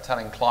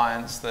telling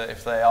clients that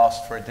if they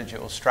asked for a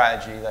digital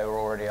strategy, they were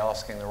already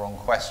asking the wrong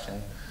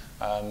question.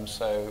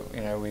 So,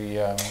 you know,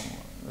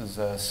 there's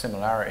a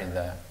similarity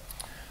there.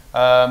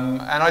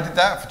 And I did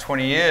that for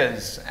 20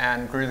 years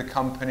and grew the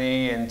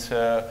company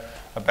into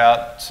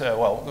about,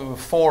 well, there were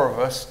 4 of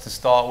us to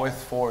start with,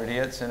 4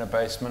 idiots in a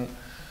basement.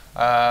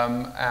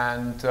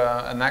 And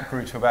that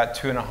grew to about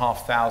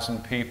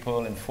 2,500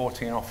 people in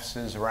 14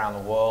 offices around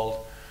the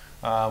world.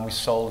 We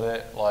sold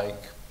it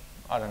like,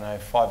 I don't know,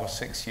 5 or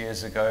 6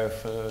 years ago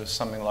for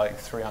something like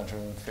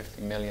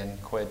 350 million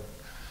quid.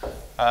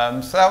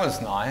 So that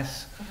was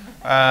nice.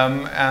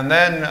 And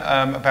then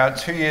about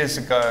 2 years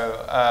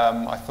ago,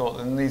 I thought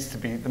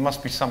there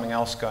must be something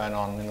else going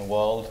on in the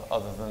world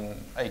other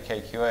than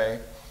AKQA.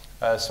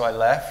 So I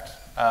left.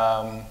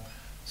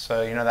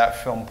 So you know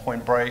that film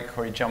Point Break,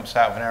 where he jumps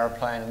out of an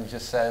aeroplane and he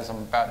just says, "I'm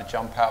about to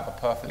jump out of a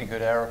perfectly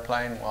good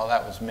aeroplane." Well,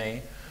 that was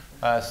me.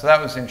 So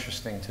that was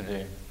interesting to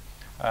do.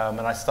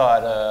 And I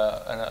started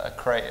a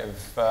creative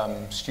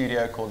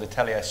studio called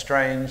Atelier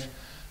Strange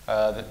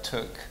that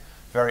took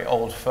very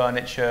old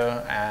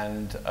furniture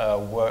and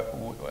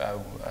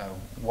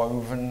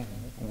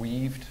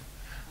weaved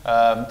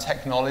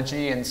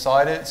technology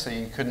inside it, so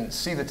you couldn't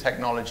see the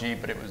technology,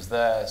 but it was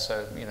there.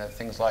 So you know,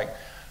 things like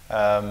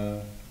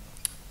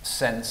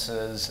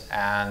sensors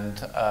and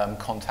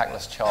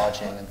contactless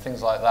charging and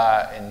things like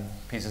that in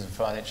pieces of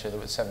furniture that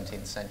was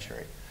 17th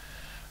century.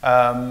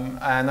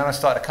 And then I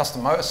started a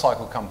custom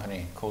motorcycle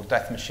company called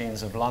Death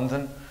Machines of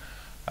London.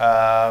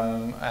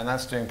 And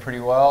that's doing pretty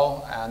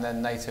well. And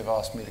then Native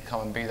asked me to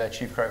come and be their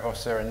Chief Creative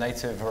Officer. And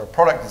Native are a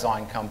product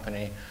design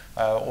company,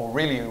 or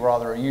really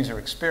rather a user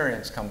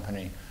experience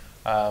company.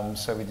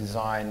 So we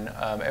design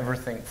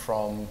everything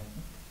from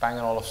Bang &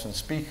 Olufsen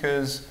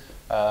speakers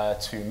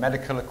to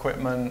medical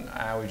equipment.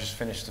 We just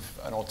finished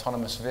an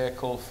autonomous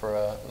vehicle for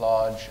a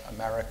large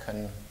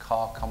American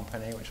car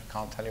company, which I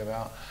can't tell you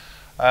about.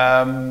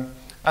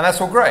 And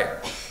that's all great.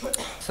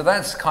 So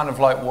that's kind of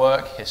like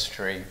work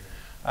history.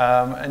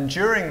 And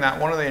during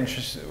that,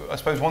 I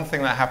suppose one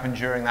thing that happened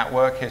during that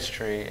work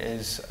history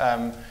is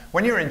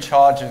when you're in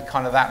charge of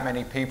kind of that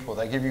many people,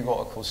 they give you what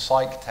are called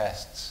psych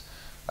tests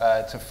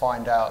to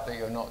find out that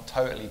you're not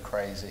totally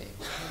crazy,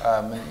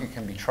 and that you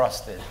can be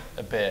trusted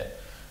a bit.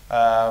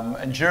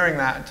 And during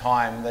that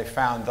time, they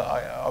found that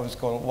I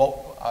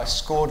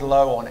scored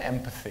low on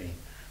empathy.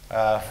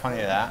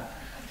 Funny that.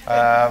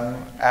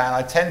 And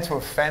I tend to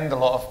offend a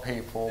lot of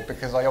people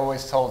because I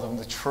always told them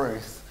the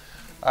truth.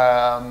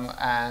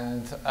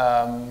 And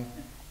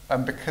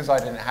because I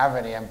didn't have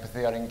any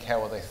empathy, I didn't care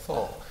what they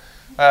thought.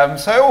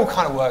 So it all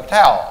kind of worked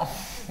out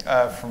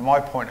from my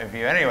point of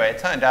view. Anyway, it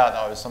turned out that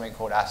I was something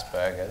called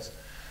Asperger's.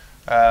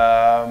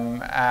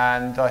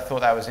 And I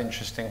thought that was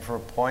interesting for a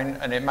point,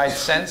 and it made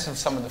sense of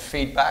some of the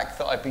feedback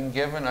that I've been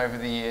given over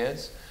the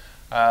years.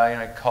 You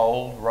know,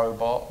 cold,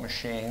 robot,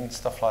 machine,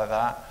 stuff like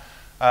that.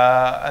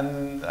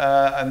 And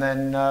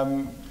then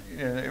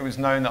you know, it was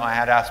known that I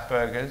had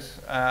Asperger's,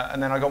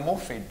 and then I got more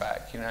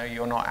feedback. You know,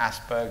 you're not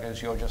Asperger's,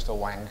 you're just a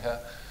wanker.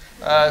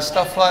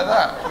 Stuff like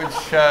that,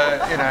 which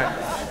you know,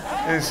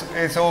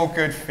 is all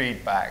good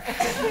feedback.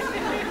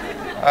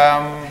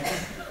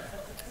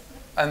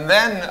 And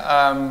then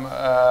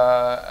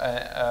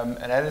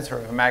an editor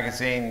of a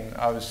magazine,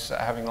 I was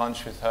having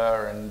lunch with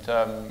her, and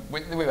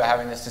we were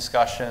having this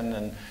discussion,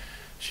 and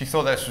she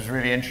thought this was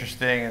really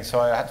interesting, and so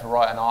I had to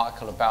write an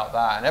article about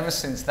that. And ever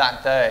since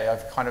that day,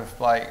 I've kind of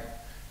like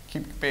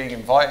keep being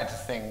invited to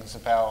things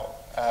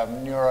about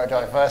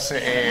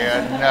neurodiversity,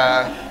 and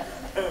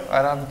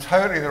I'm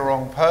totally the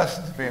wrong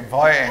person to be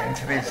inviting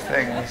to these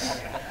things,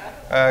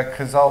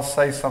 because I'll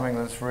say something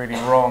that's really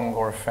wrong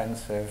or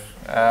offensive.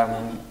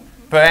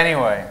 But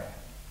anyway,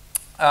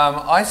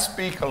 I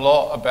speak a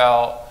lot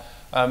about,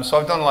 so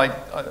I've done like,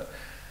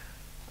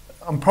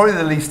 I'm probably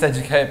the least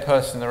educated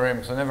person in the room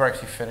because I never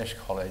actually finished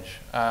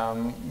college.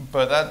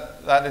 But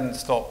that didn't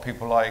stop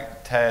people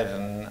like Ted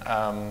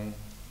and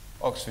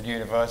Oxford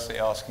University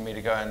asking me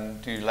to go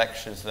and do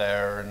lectures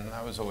there, and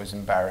that was always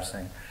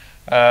embarrassing.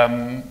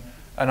 And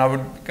I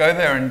would go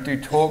there and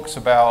do talks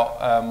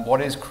about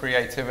what is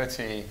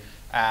creativity,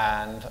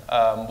 and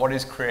what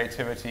is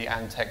creativity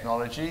and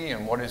technology,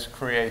 and what is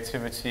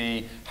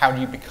creativity, how do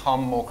you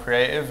become more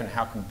creative, and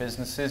how can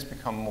businesses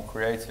become more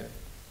creative.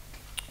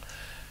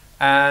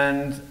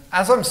 And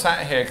as I'm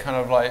sat here kind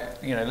of like,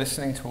 you know,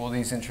 listening to all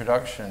these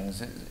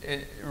introductions,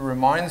 it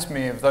reminds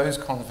me of those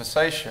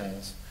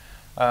conversations,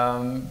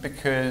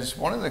 because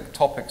one of the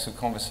topics of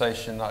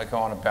conversation that I go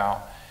on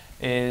about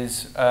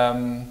is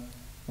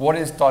what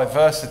is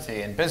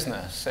diversity in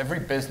business? Every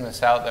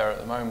business out there at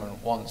the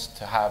moment wants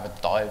to have a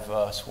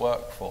diverse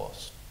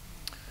workforce.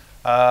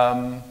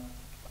 I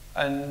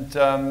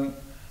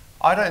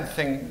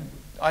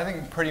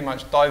think pretty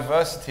much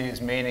diversity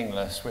is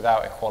meaningless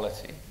without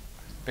equality,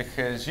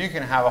 because you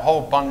can have a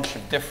whole bunch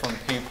of different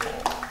people.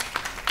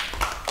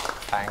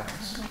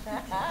 Thanks.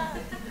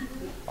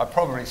 I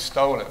probably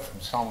stole it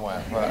from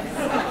somewhere, but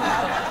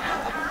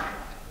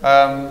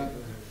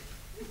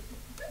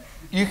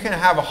you can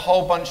have a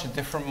whole bunch of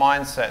different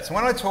mindsets. And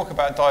when I talk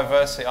about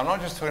diversity, I'm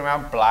not just talking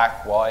about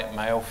black, white,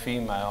 male,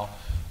 female.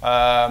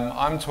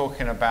 I'm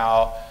talking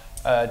about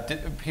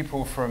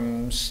people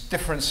from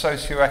different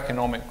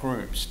socioeconomic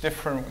groups,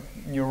 different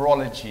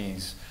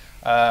neurologies,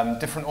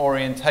 different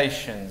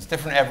orientations,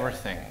 different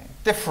everything.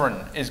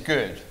 Different is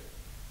good.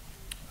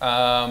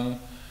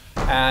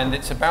 And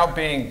it's about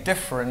being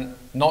different,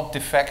 not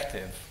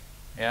defective.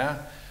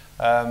 Yeah?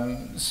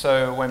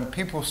 So when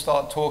people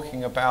start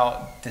talking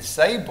about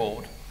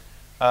disabled,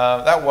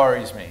 that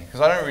worries me,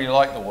 because I don't really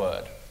like the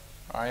word,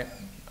 right?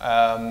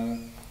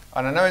 And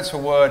I know it's a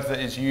word that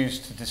is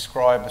used to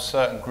describe a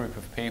certain group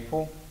of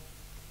people,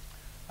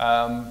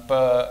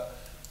 but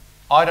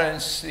I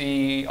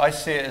see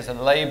it as a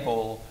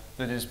label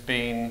that has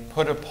been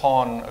put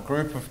upon a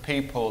group of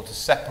people to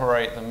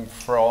separate them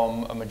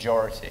from a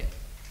majority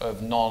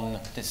of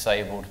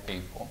non-disabled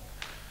people.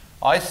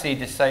 I see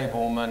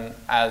disablement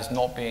as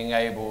not being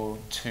able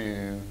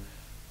to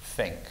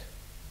think,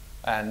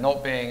 and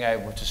not being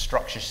able to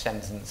structure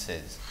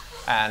sentences,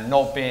 and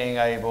not being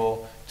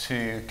able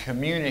to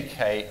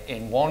communicate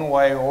in one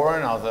way or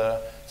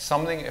another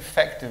something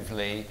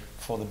effectively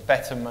for the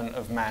betterment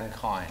of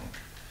mankind.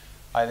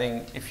 I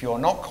think if you're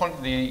not,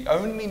 the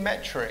only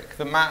metric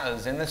that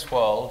matters in this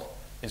world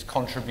is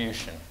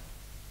contribution.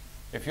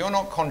 If you're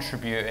not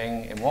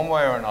contributing in one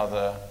way or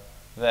another,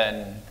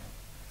 then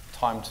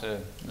time to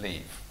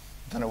leave.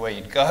 Don't know where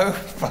you'd go,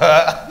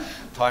 but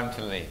time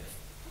to leave.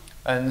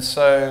 And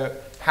so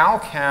how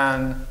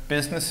can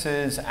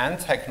businesses and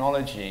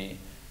technology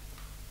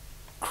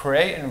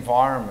create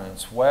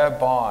environments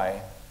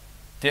whereby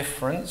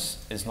difference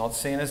is not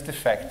seen as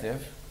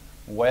defective,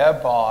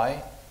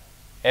 whereby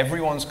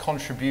everyone's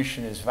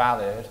contribution is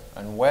valid,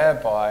 and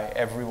whereby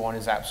everyone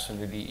is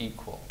absolutely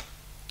equal?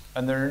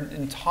 And there are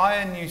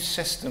entire new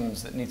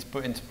systems that need to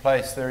put into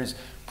place. There is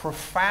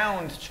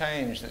profound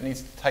change that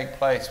needs to take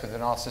place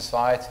within our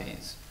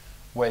societies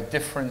where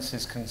difference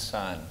is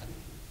concerned.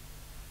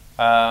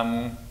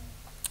 I'll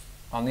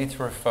need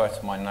to refer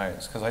to my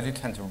notes because I do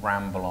tend to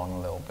ramble on a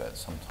little bit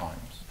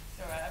sometimes.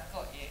 It's all right, I've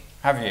got you.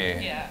 Have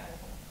you? Yeah.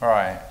 All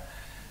right.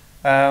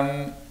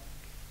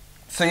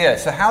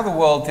 So how the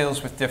world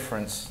deals with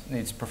difference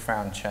needs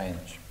profound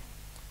change.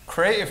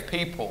 Creative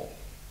people,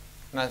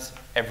 and that's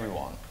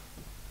everyone,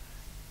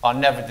 are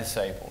never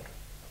disabled.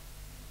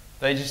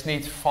 They just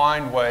need to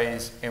find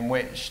ways in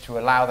which to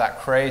allow that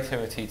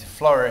creativity to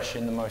flourish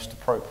in the most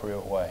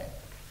appropriate way.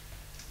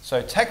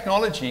 So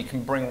technology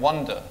can bring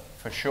wonder,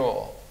 for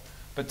sure,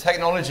 but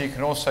technology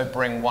can also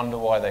bring wonder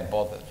why they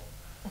bothered.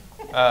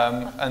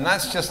 And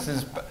that's just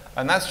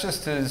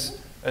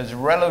as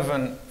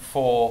relevant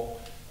for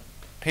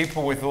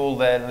people with all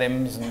their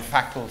limbs and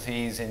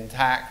faculties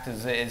intact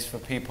as it is for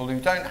people who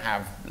don't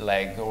have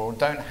leg or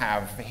don't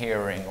have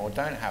hearing or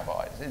don't have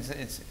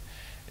eyes.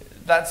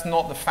 That's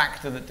not the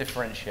factor that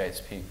differentiates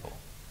people.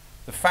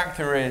 The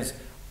factor is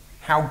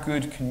how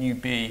good can you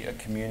be at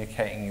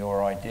communicating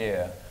your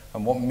idea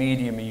and what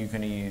medium are you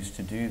going to use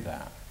to do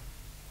that.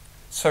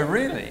 So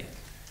really,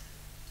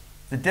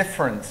 the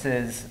difference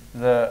is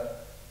that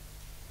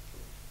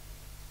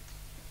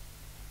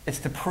it's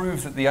to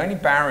prove that the only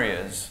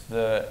barriers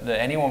that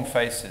anyone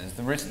faces,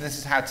 this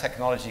is how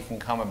technology can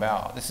come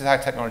about, this is how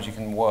technology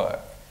can work,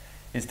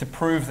 is to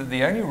prove that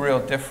the only real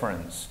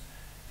difference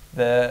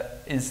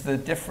is the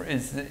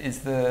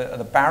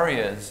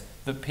barriers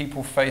that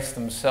people face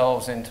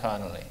themselves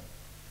internally.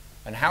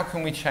 And how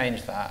can we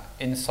change that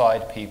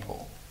inside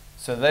people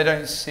so they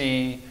don't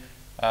see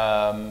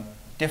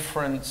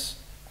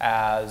difference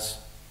as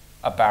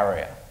a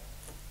barrier?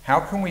 How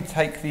can we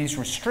take these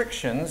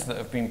restrictions that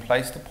have been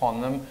placed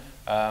upon them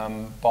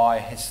by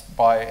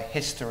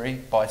history,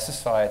 by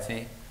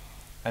society,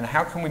 and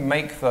how can we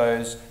make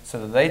those so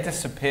that they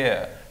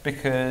disappear?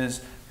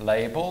 Because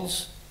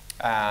labels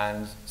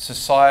and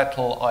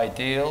societal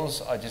ideals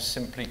are just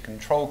simply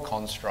control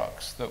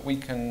constructs that we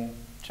can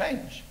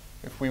change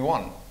if we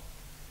want.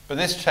 But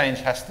this change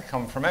has to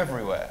come from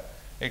everywhere.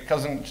 It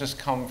doesn't just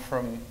come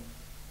from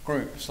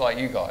groups like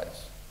you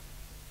guys.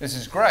 This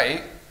is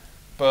great,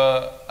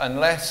 but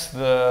unless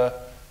the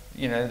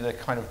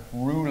kind of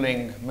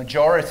ruling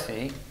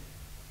majority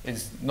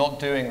is not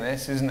doing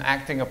this, isn't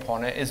acting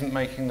upon it, isn't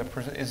making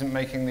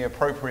the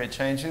appropriate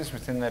changes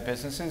within their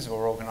businesses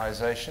or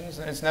organizations,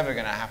 then it's never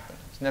going to happen.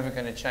 It's never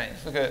going to change.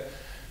 Look at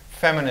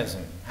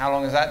feminism. How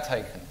long has that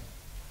taken?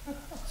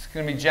 It's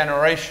going to be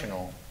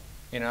generational.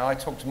 I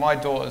talk to my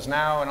daughters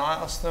now and I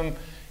ask them,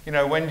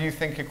 when do you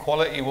think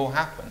equality will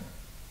happen?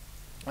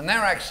 And they're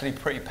actually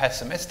pretty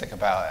pessimistic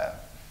about it.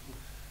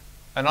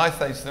 And I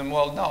say to them,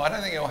 well, no, I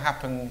don't think it will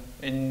happen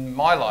in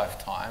my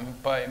lifetime,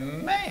 but it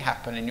may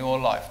happen in your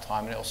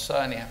lifetime, and it will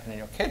certainly happen in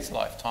your kid's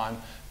lifetime,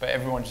 but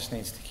everyone just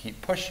needs to keep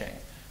pushing.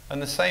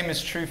 And the same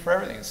is true for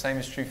everything. The same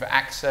is true for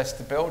access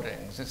to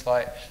buildings. It's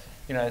like,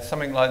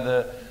 something like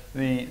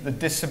the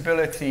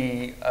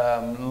disability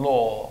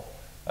law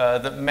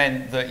that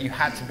meant that you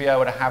had to be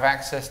able to have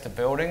access to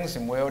buildings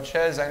in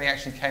wheelchairs only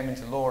actually came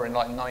into law in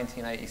like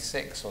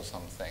 1986 or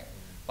something.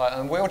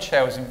 And the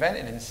wheelchair was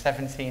invented in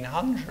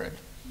 1700.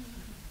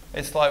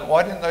 It's like,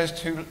 why didn't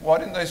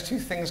those two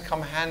things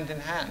come hand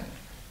in hand?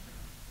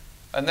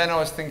 And then I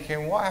was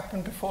thinking, what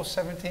happened before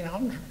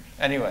 1700?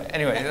 Anyway,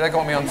 that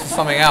got me onto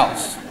something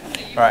else.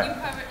 Right. You're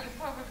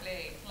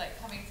probably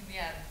coming to the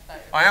end.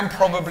 I am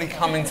probably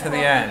coming to the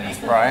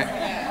end, right?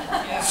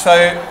 Yeah.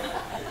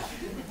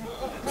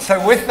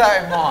 So with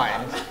that in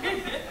mind,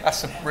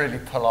 that's a really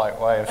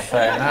polite way of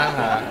saying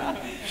that.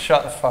 No,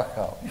 shut the fuck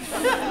up.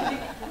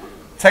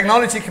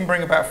 Technology can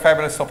bring about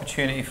fabulous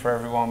opportunity for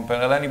everyone, but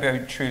it'll only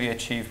be truly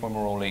achieved when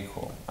we're all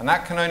equal. And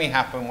that can only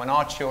happen when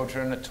our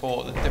children are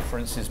taught that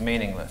difference is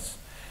meaningless,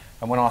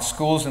 and when our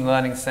schools and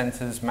learning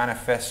centres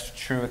manifest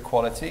true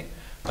equality,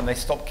 and they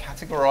stop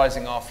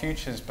categorising our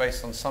futures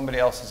based on somebody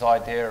else's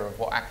idea of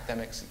what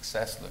academic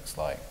success looks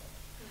like.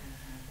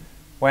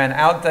 When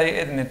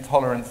outdated and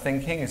intolerant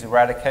thinking is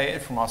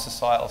eradicated from our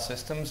societal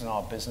systems and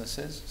our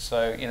businesses.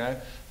 So,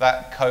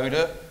 that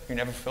coder who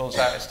never fills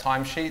out his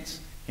timesheets,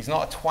 he's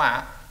not a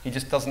twat, he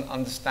just doesn't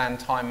understand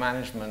time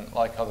management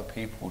like other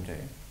people do.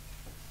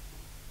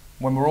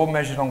 When we're all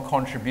measured on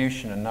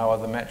contribution and no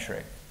other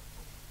metric.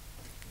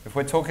 If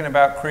we're talking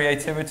about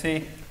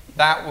creativity,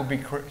 that will be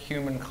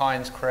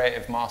humankind's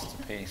creative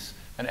masterpiece,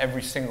 and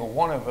every single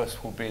one of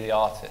us will be the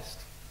artist.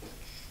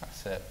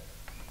 That's it.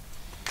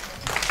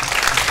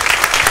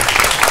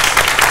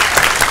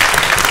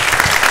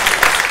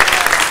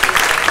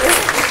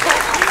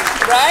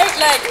 Right?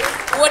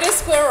 Like, what a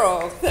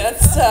squirrel.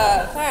 That's,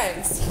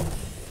 thanks.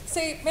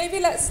 So maybe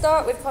let's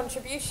start with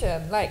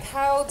contribution. Like,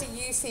 how do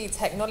you see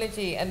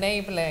technology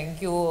enabling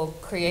your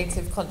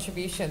creative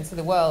contribution to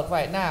the world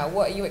right now?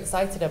 What are you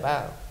excited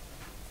about?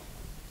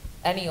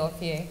 Any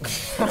of you?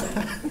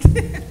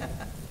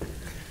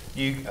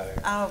 You go.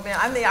 Oh man,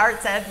 I'm the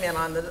arts admin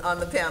on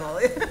the panel.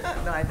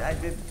 No, I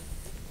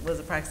was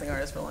a practicing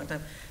artist for a long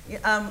time.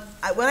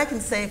 What I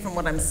can say from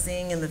what I'm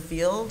seeing in the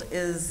field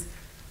is,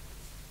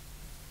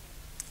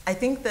 I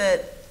think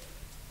that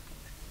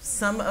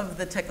some of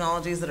the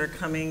technologies that are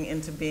coming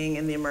into being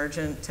in the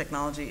emergent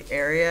technology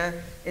area,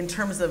 in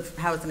terms of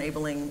how it's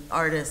enabling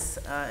artists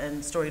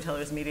and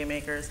storytellers, media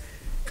makers,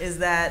 is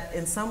that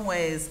in some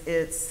ways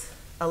it's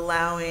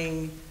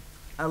allowing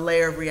a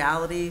layer of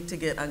reality to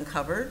get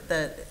uncovered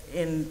that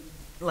in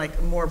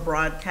like more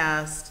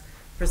broadcast,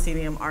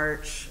 proscenium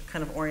arch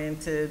kind of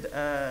oriented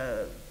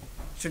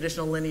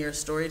traditional linear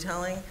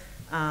storytelling,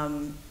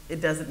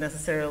 it doesn't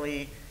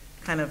necessarily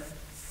kind of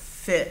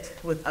fit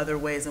with other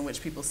ways in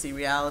which people see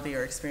reality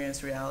or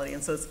experience reality.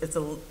 And so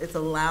it's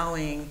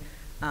allowing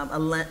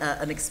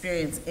an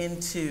experience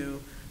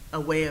into a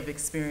way of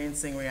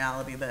experiencing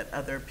reality that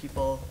other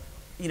people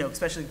you know,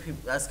 especially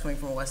us coming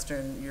from a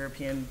Western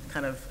European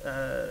kind of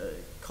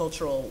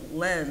cultural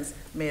lens,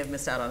 may have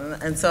missed out on.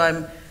 And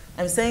so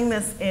I'm saying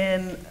this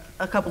in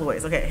a couple of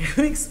ways. Okay,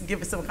 let me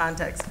give it some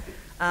context.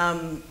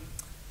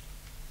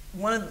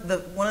 One of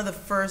the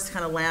first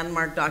kind of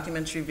landmark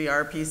documentary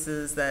VR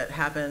pieces that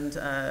happened,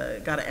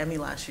 got an Emmy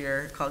last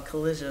year, called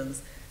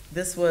Collisions.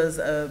 This was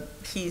a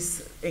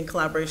piece in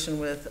collaboration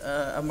with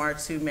a Mark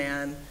II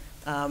man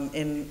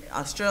in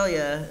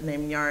Australia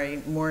named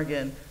Yari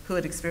Morgan, who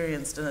had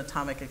experienced an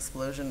atomic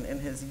explosion in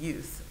his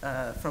youth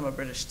from a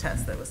British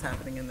test that was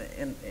happening in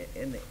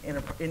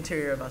the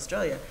interior of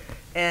Australia.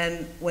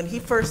 And when he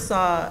first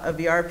saw a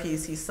VR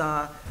piece, he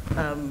saw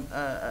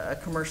a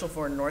commercial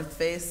for a North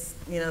Face,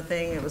 you know,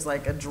 thing. It was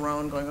like a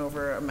drone going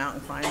over a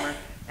mountain climber.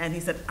 And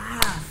he said,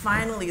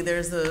 finally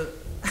there's a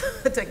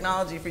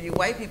technology for you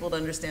white people to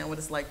understand what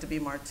it's like to be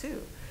Mark II.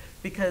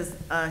 Because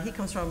he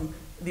comes from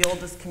the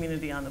oldest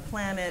community on the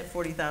planet,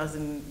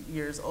 40,000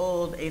 years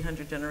old,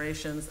 800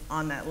 generations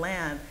on that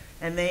land.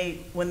 And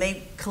when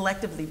they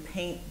collectively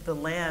paint the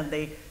land,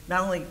 they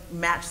not only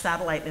match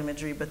satellite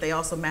imagery, but they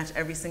also match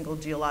every single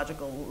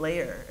geological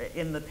layer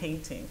in the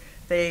painting.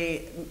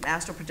 They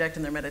astral project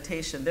in their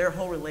meditation. Their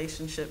whole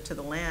relationship to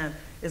the land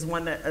is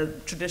one that a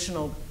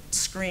traditional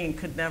screen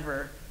could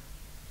never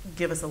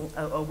give us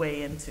a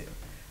way into.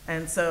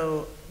 And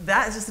so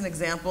that is just an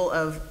example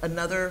of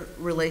another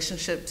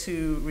relationship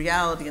to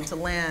reality and to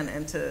land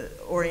and to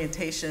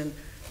orientation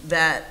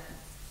that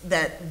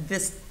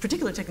this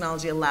particular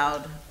technology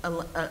allowed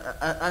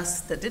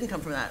us that didn't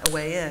come from that a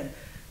way in.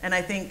 And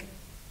I think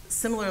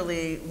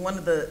similarly, one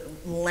of the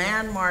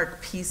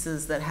landmark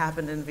pieces that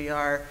happened in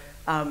VR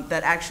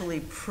that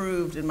actually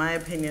proved, in my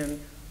opinion,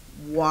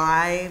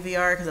 why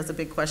VR, because that's a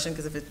big question,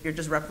 because if you're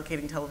just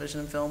replicating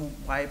television and film,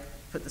 why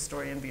put the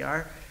story in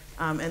VR?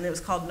 And it was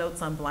called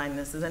Notes on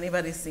Blindness. Has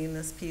anybody seen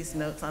this piece,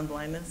 Notes on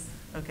Blindness?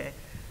 Okay.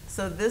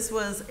 So this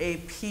was a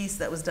piece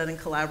that was done in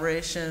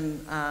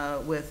collaboration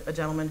with a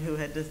gentleman who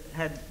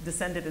had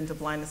descended into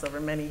blindness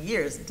over many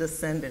years.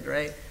 Descended,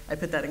 right? I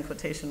put that in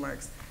quotation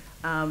marks.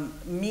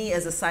 Me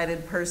as a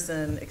sighted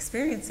person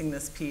experiencing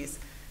this piece,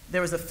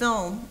 there was a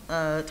film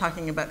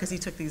talking about, because he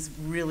took these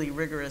really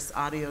rigorous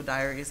audio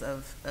diaries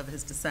of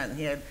his descent.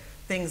 He had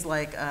things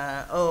like,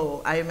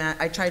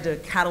 I tried to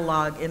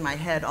catalog in my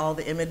head all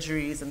the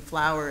imageries and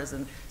flowers,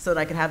 and so that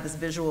I could have this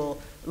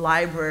visual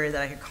library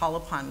that I could call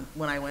upon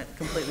when I went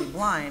completely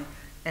blind.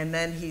 And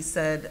then he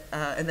said,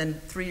 and then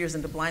 3 years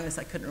into blindness,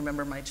 I couldn't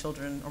remember my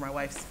children or my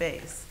wife's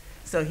face.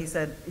 So he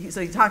said, so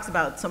he talks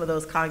about some of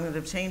those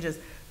cognitive changes.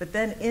 But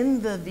then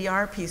in the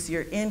VR piece,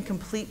 you're in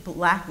complete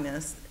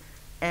blackness.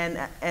 And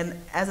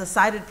as a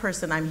sighted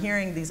person, I'm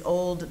hearing these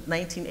old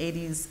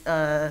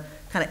 1980s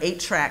kind of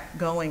 8-track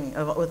going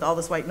with all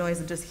this white noise,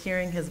 and just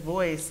hearing his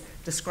voice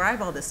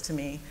describe all this to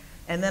me.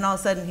 And then all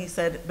of a sudden he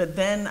said, but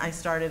then I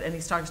started, and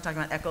he started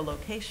talking about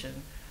echolocation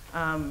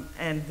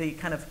and the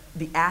kind of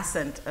the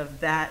ascent of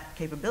that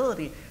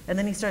capability. And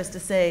then he starts to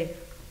say,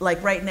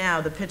 like right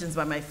now, the pigeons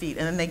by my feet.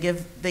 And then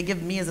they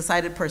give me as a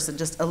sighted person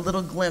just a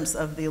little glimpse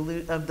of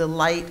the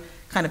light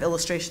kind of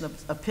illustration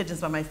of pigeons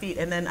by my feet.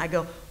 And then I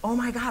go, oh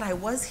my God, I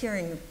was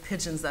hearing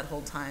pigeons that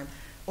whole time.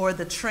 Or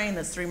the train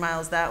that's 3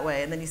 miles that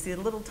way. And then you see a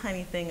little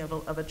tiny thing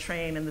of a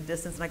train in the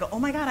distance. And I go, oh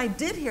my God, I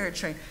did hear a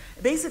train.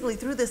 Basically,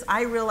 through this,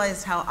 I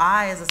realized how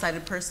I, as a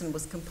sighted person,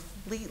 was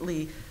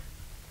completely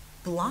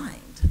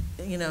blind,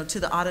 you know, to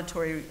the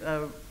auditory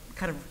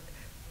kind of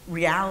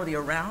reality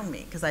around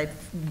me, because I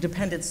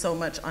depended so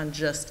much on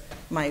just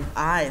my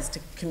eyes to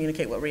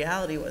communicate what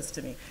reality was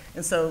to me.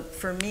 And so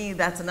for me,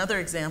 that's another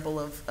example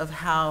of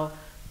how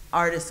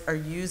artists are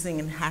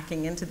using and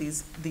hacking into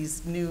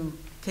these new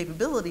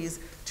capabilities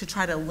to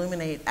try to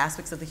illuminate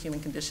aspects of the human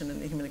condition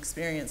and the human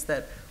experience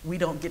that we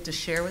don't get to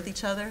share with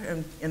each other,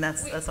 and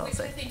that's all I'll say. Which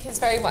I think is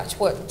very much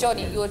what,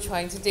 Johnny, you're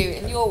trying to do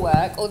in your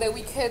work, although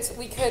we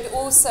could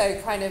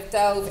also kind of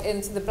delve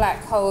into the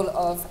black hole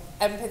of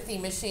empathy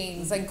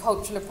machines and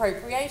cultural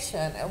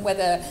appropriation, and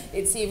whether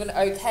it's even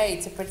okay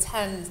to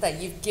pretend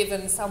that you've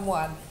given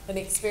someone an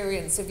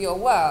experience of your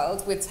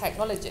world with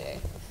technology.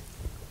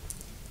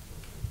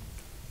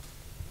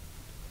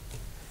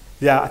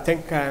 Yeah, I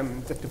think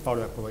just to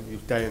follow up on what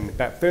you've done,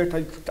 but first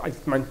I'd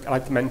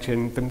like to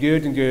mention from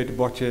years and years of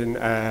watching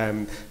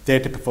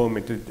theatre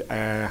performances,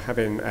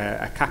 having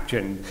a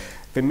caption,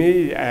 for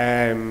me,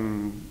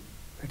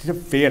 I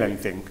didn't feel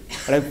anything.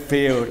 I don't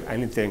feel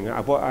anything. I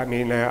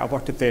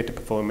watch a theatre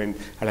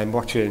performance and I'm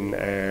watching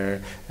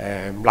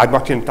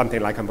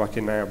something like I'm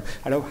watching now.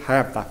 I don't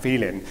have that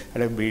feeling. I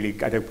don't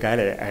get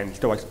it. And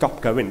so I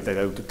stopped going to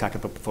those type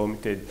of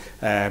performances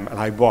and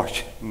I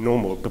watch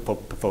normal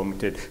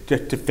performances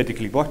just to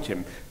physically watch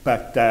them.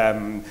 But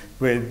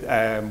with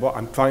what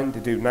I'm trying to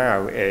do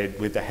now is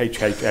with the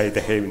HHA,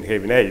 the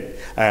hearing aid,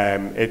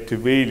 is to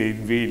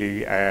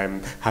really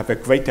have a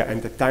greater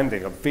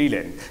understanding of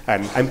feeling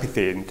and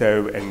empathy,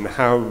 and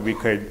how we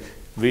could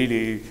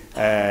really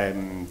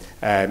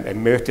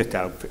immerse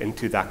yourself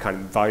into that kind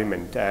of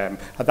environment. And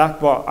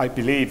that's what I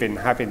believe in,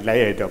 having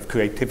layers of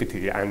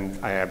creativity and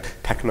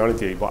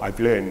technology. What I've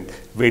learned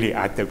really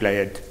add the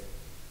layered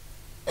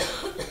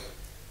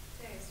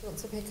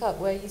want to pick up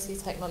where you see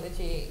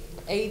technology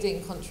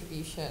aiding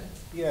contribution?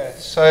 Yeah,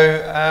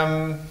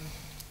 so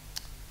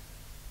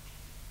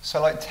so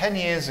like 10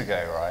 years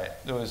ago, right,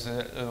 there were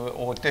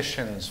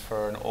auditions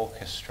for an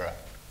orchestra,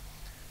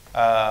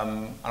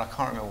 and I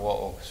can't remember what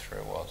orchestra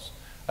it was,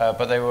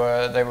 but they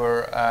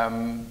were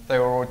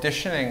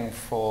auditioning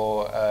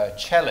for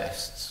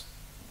cellists,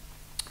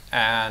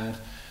 and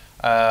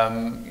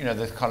you know,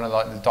 the kind of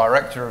like the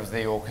director of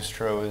the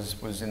orchestra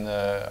was in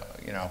the,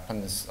 you know, up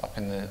in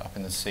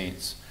the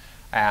seats,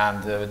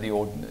 and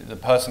the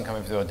person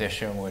coming for the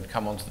audition would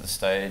come onto the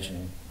stage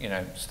and, you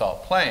know,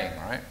 start playing,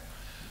 right?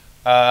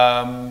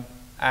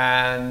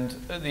 And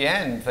at the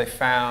end, they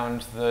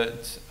found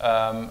that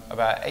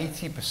about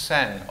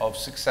 80% of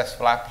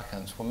successful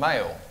applicants were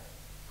male.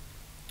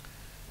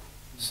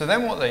 So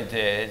then what they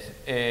did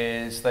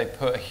is they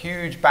put a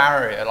huge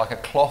barrier, like a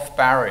cloth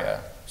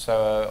barrier,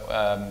 so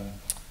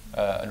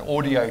an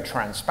audio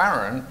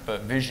transparent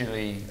but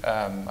visually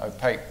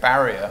opaque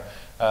barrier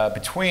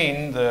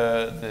between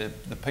the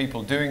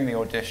people doing the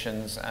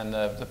auditions and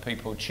the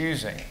people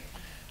choosing.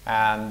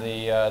 And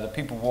the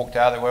people walked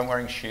out, they weren't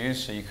wearing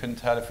shoes, so you couldn't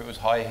tell if it was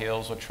high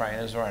heels or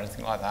trainers or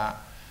anything like that.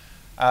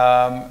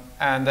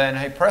 And then,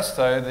 hey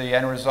presto, the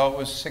end result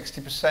was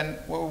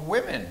 60% were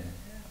women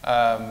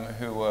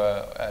who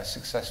were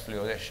successfully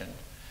auditioned.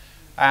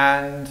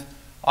 And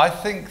I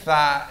think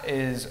that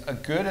is a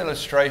good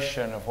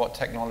illustration of what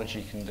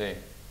technology can do.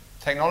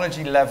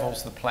 Technology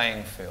levels the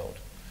playing field.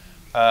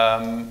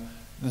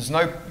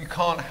 You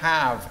can't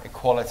have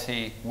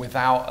equality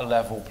without a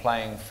level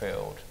playing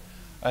field.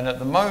 And at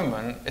the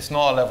moment, it's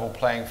not a level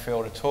playing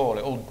field at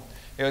all.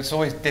 It's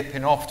always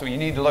dipping off to, you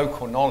need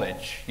local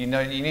knowledge. You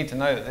need to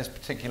know that this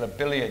particular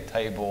billiard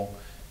table,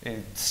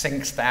 it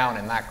sinks down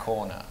in that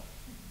corner,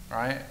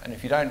 right? And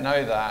if you don't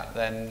know that,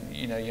 then,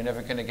 you know, you're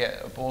never going to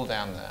get a ball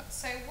down there.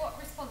 So what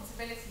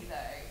responsibility, though?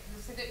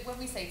 So that when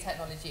we say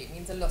technology, it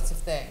means a lot of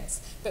things.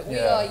 But we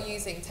Yeah. are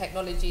using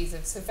technologies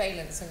of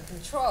surveillance and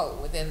control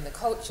within the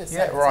culture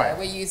sector. Yeah, right.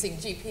 We're using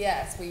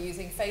GPS, we're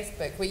using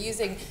Facebook, we're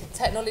using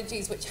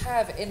technologies which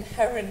have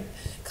inherent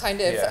kind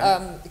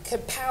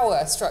of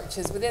power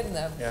structures within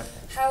them. Yeah.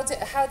 How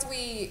do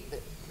we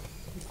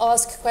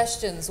ask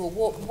questions, or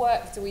what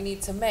work do we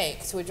need to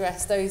make to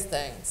address those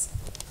things?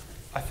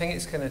 I think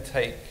it's going to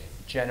take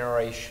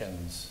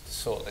generations to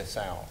sort this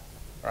out,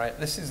 right?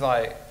 This is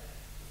like,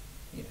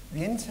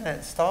 the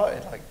internet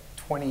started like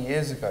 20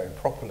 years ago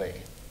properly,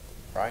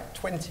 right?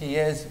 20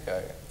 years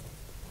ago.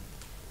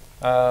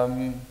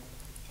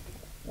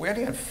 We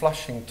only had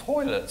flushing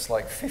toilets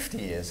like 50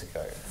 years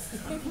ago,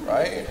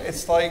 right?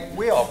 It's like,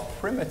 we are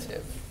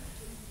primitive,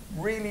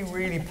 really,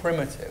 really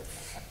primitive.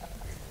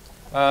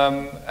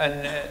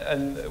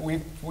 And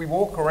we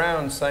walk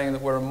around saying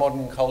that we're a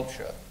modern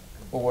culture,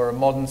 or we're a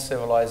modern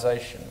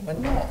civilization. We're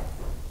not.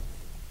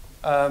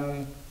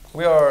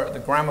 We are at the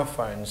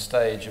gramophone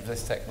stage of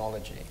this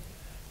technology,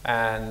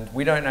 and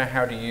we don't know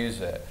how to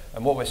use it.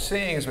 And what we're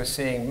seeing is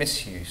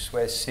misuse.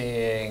 We're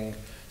seeing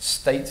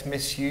state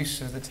misuse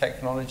of the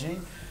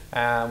technology,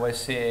 and we're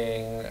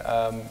seeing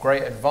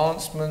great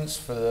advancements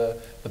for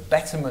the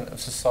betterment of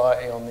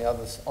society on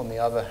the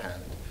other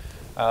hand.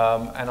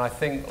 And I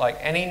think, like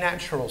any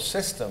natural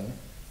system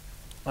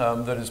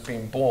that has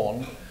been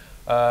born,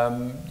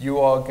 you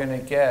are going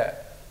to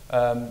get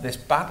this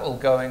battle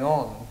going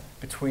on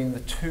between the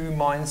two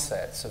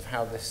mindsets of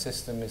how this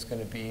system is going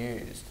to be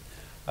used.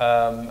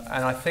 And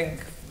I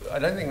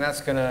don't think that's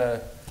going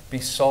to be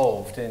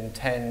solved in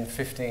 10,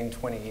 15,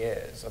 20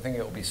 years. I think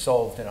it will be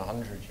solved in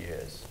 100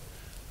 years.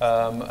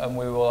 And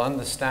we will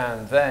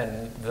understand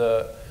then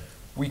that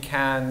we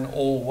can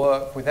all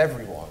work with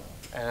everyone,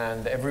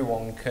 and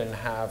everyone can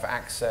have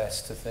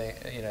access to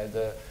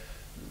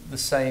the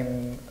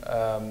same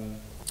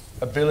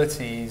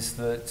abilities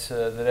that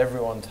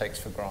everyone takes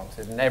for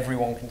granted, and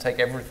everyone can take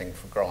everything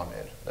for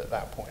granted at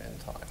that point in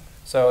time.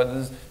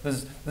 So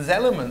there's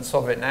elements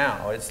of it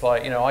now. It's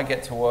like, you know, I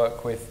get to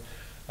work with,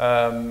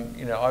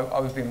 you know,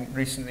 I've been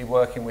recently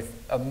working with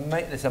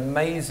this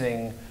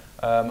amazing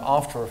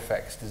After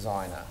Effects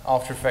designer.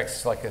 After Effects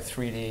is like a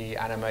 3D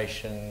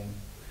animation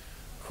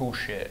cool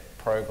shit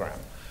program.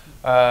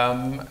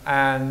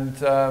 And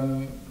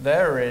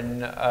they're in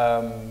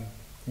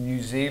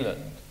New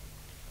Zealand.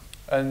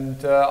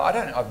 And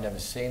I've never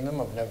seen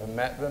them, I've never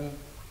met them.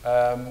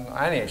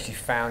 I only actually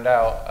found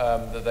out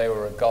that they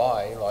were a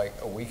guy like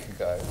a week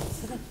ago.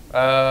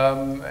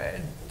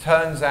 It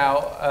turns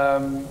out,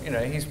 you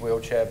know, he's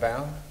wheelchair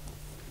bound.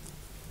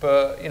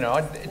 But, you know,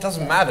 it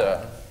doesn't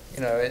matter.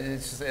 You know,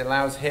 it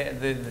allows him,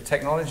 the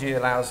technology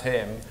allows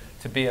him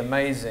to be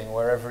amazing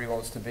wherever he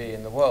wants to be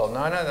in the world.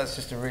 Now, I know that's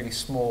just a really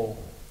small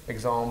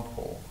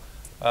example,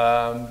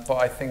 but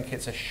I think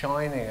it's a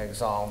shining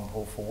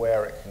example for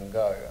where it can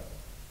go.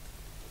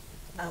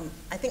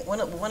 I think one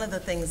of the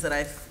things that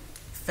I've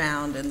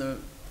found in the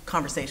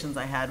conversations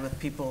I had with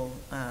people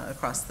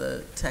across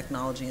the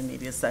technology and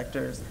media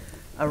sectors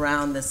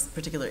around this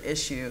particular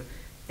issue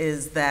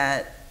is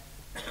that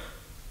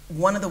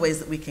one of the ways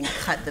that we can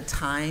cut the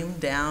time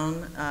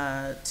down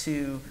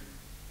to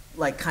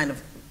like kind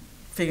of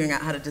figuring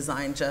out how to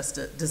design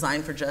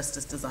for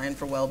justice, design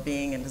for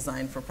well-being, and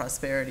design for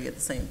prosperity at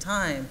the same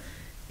time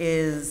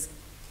is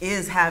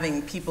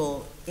having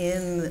people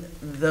in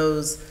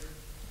those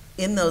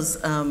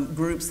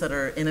groups that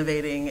are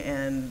innovating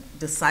and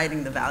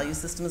deciding the value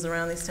systems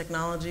around these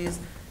technologies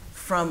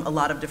from a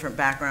lot of different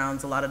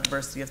backgrounds, a lot of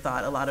diversity of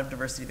thought, a lot of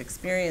diversity of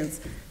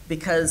experience,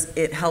 because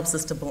it helps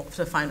us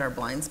to find our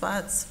blind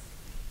spots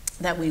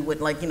that we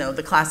would, like,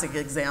 the classic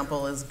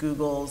example is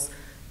Google's,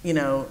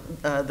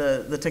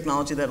 the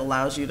technology that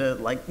allows you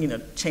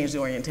to, change the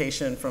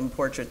orientation from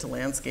portrait to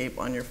landscape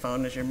on your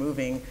phone as you're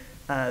moving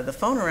the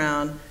phone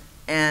around.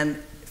 And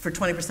for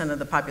 20% of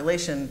the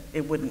population,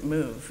 it wouldn't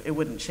move, it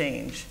wouldn't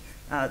change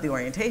the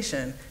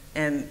orientation.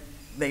 And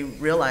they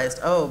realized,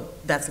 oh,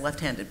 that's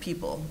left-handed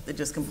people. They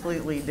just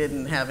completely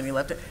didn't have any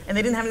and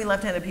they didn't have any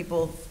left-handed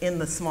people in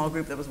the small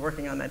group that was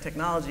working on that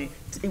technology.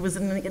 It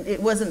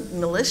wasn't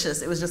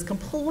malicious. It was just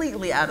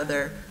completely out of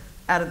their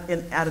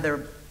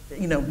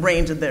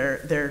range of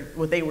their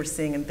what they were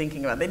seeing and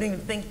thinking about. They didn't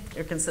even think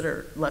or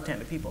consider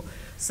left-handed people.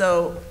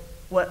 So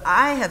what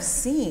I have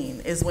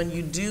seen is when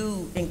you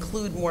do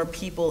include more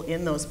people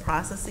in those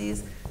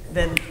processes,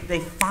 then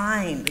they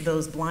find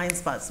those blind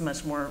spots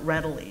much more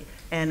readily.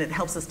 And it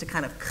helps us to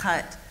kind of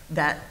cut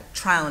that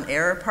trial and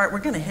error part. We're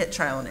going to hit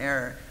trial and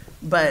error,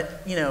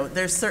 but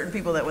there's certain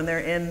people that when they're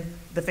in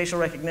the facial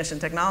recognition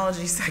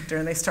technology sector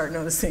and they start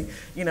noticing,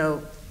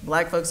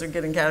 black folks are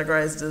getting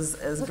categorized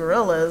as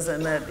gorillas,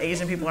 and that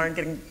Asian people aren't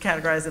getting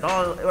categorized at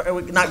all,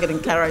 or not getting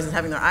categorized as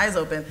having their eyes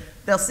open,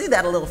 they'll see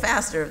that a little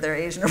faster if they're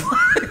Asian or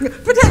black,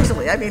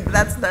 potentially. I mean,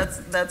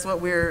 that's what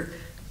we're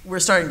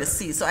starting to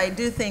see. So I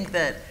do think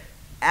that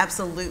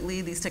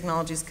absolutely these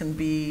technologies can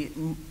be,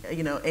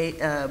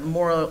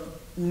 moral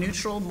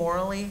neutral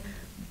morally,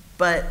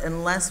 but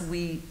unless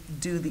we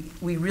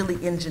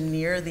really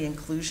engineer the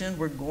inclusion,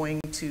 we're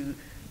going to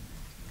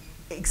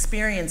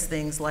experience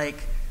things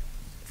like,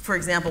 for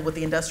example, with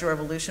the Industrial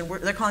Revolution,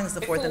 they're calling this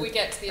the fourth. Before we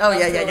get to the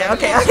Industrial Revolution.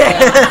 Okay.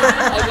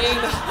 I mean,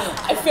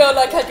 I feel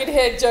like I could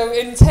hear Joe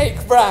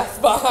intake breath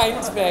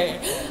behind me.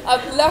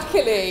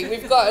 Luckily,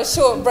 we've got a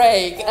short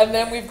break, and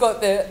then we've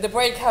got the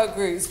breakout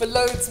groups for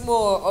loads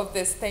more of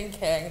this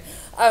thinking.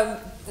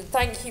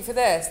 Thank you for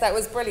this. That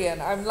was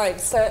brilliant. I'm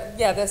like,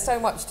 there's so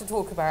much to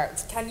talk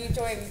about. Can you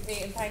join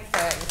me in thanking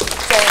James and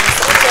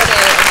Jenny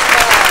and Claire?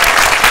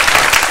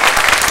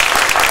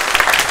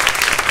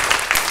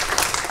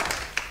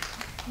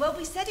 Well,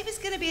 we said it was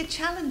going to be a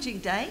challenging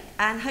day,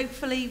 and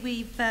hopefully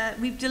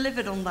we've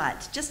delivered on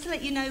that. Just to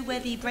let you know where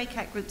the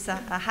breakout groups are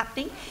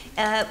happening.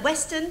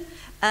 Weston,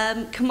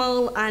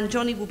 Kamal and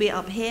Johnny will be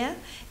up here.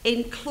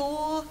 In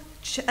Claw,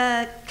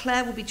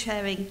 Claire will be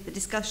chairing the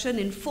discussion.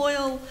 In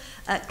Foil,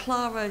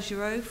 Clara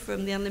Giraud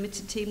from the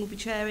Unlimited team will be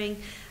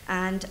chairing,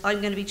 and I'm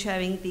going to be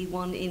chairing the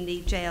one in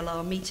the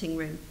JLR meeting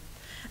room.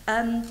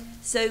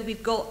 So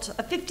we've got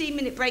a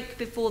 15-minute break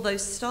before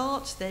those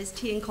start. There's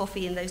tea and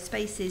coffee in those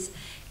spaces.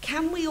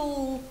 Can we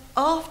all,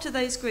 after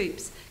those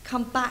groups,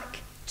 come back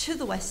to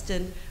the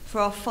Western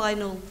for our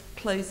final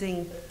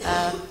closing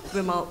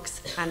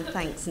remarks and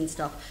thanks and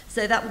stuff?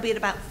 So that will be at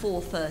about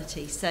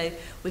 4:30. So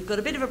we've got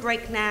a bit of a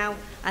break now,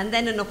 and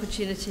then an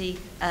opportunity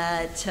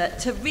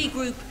to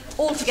regroup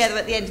all together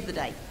at the end of the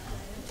day.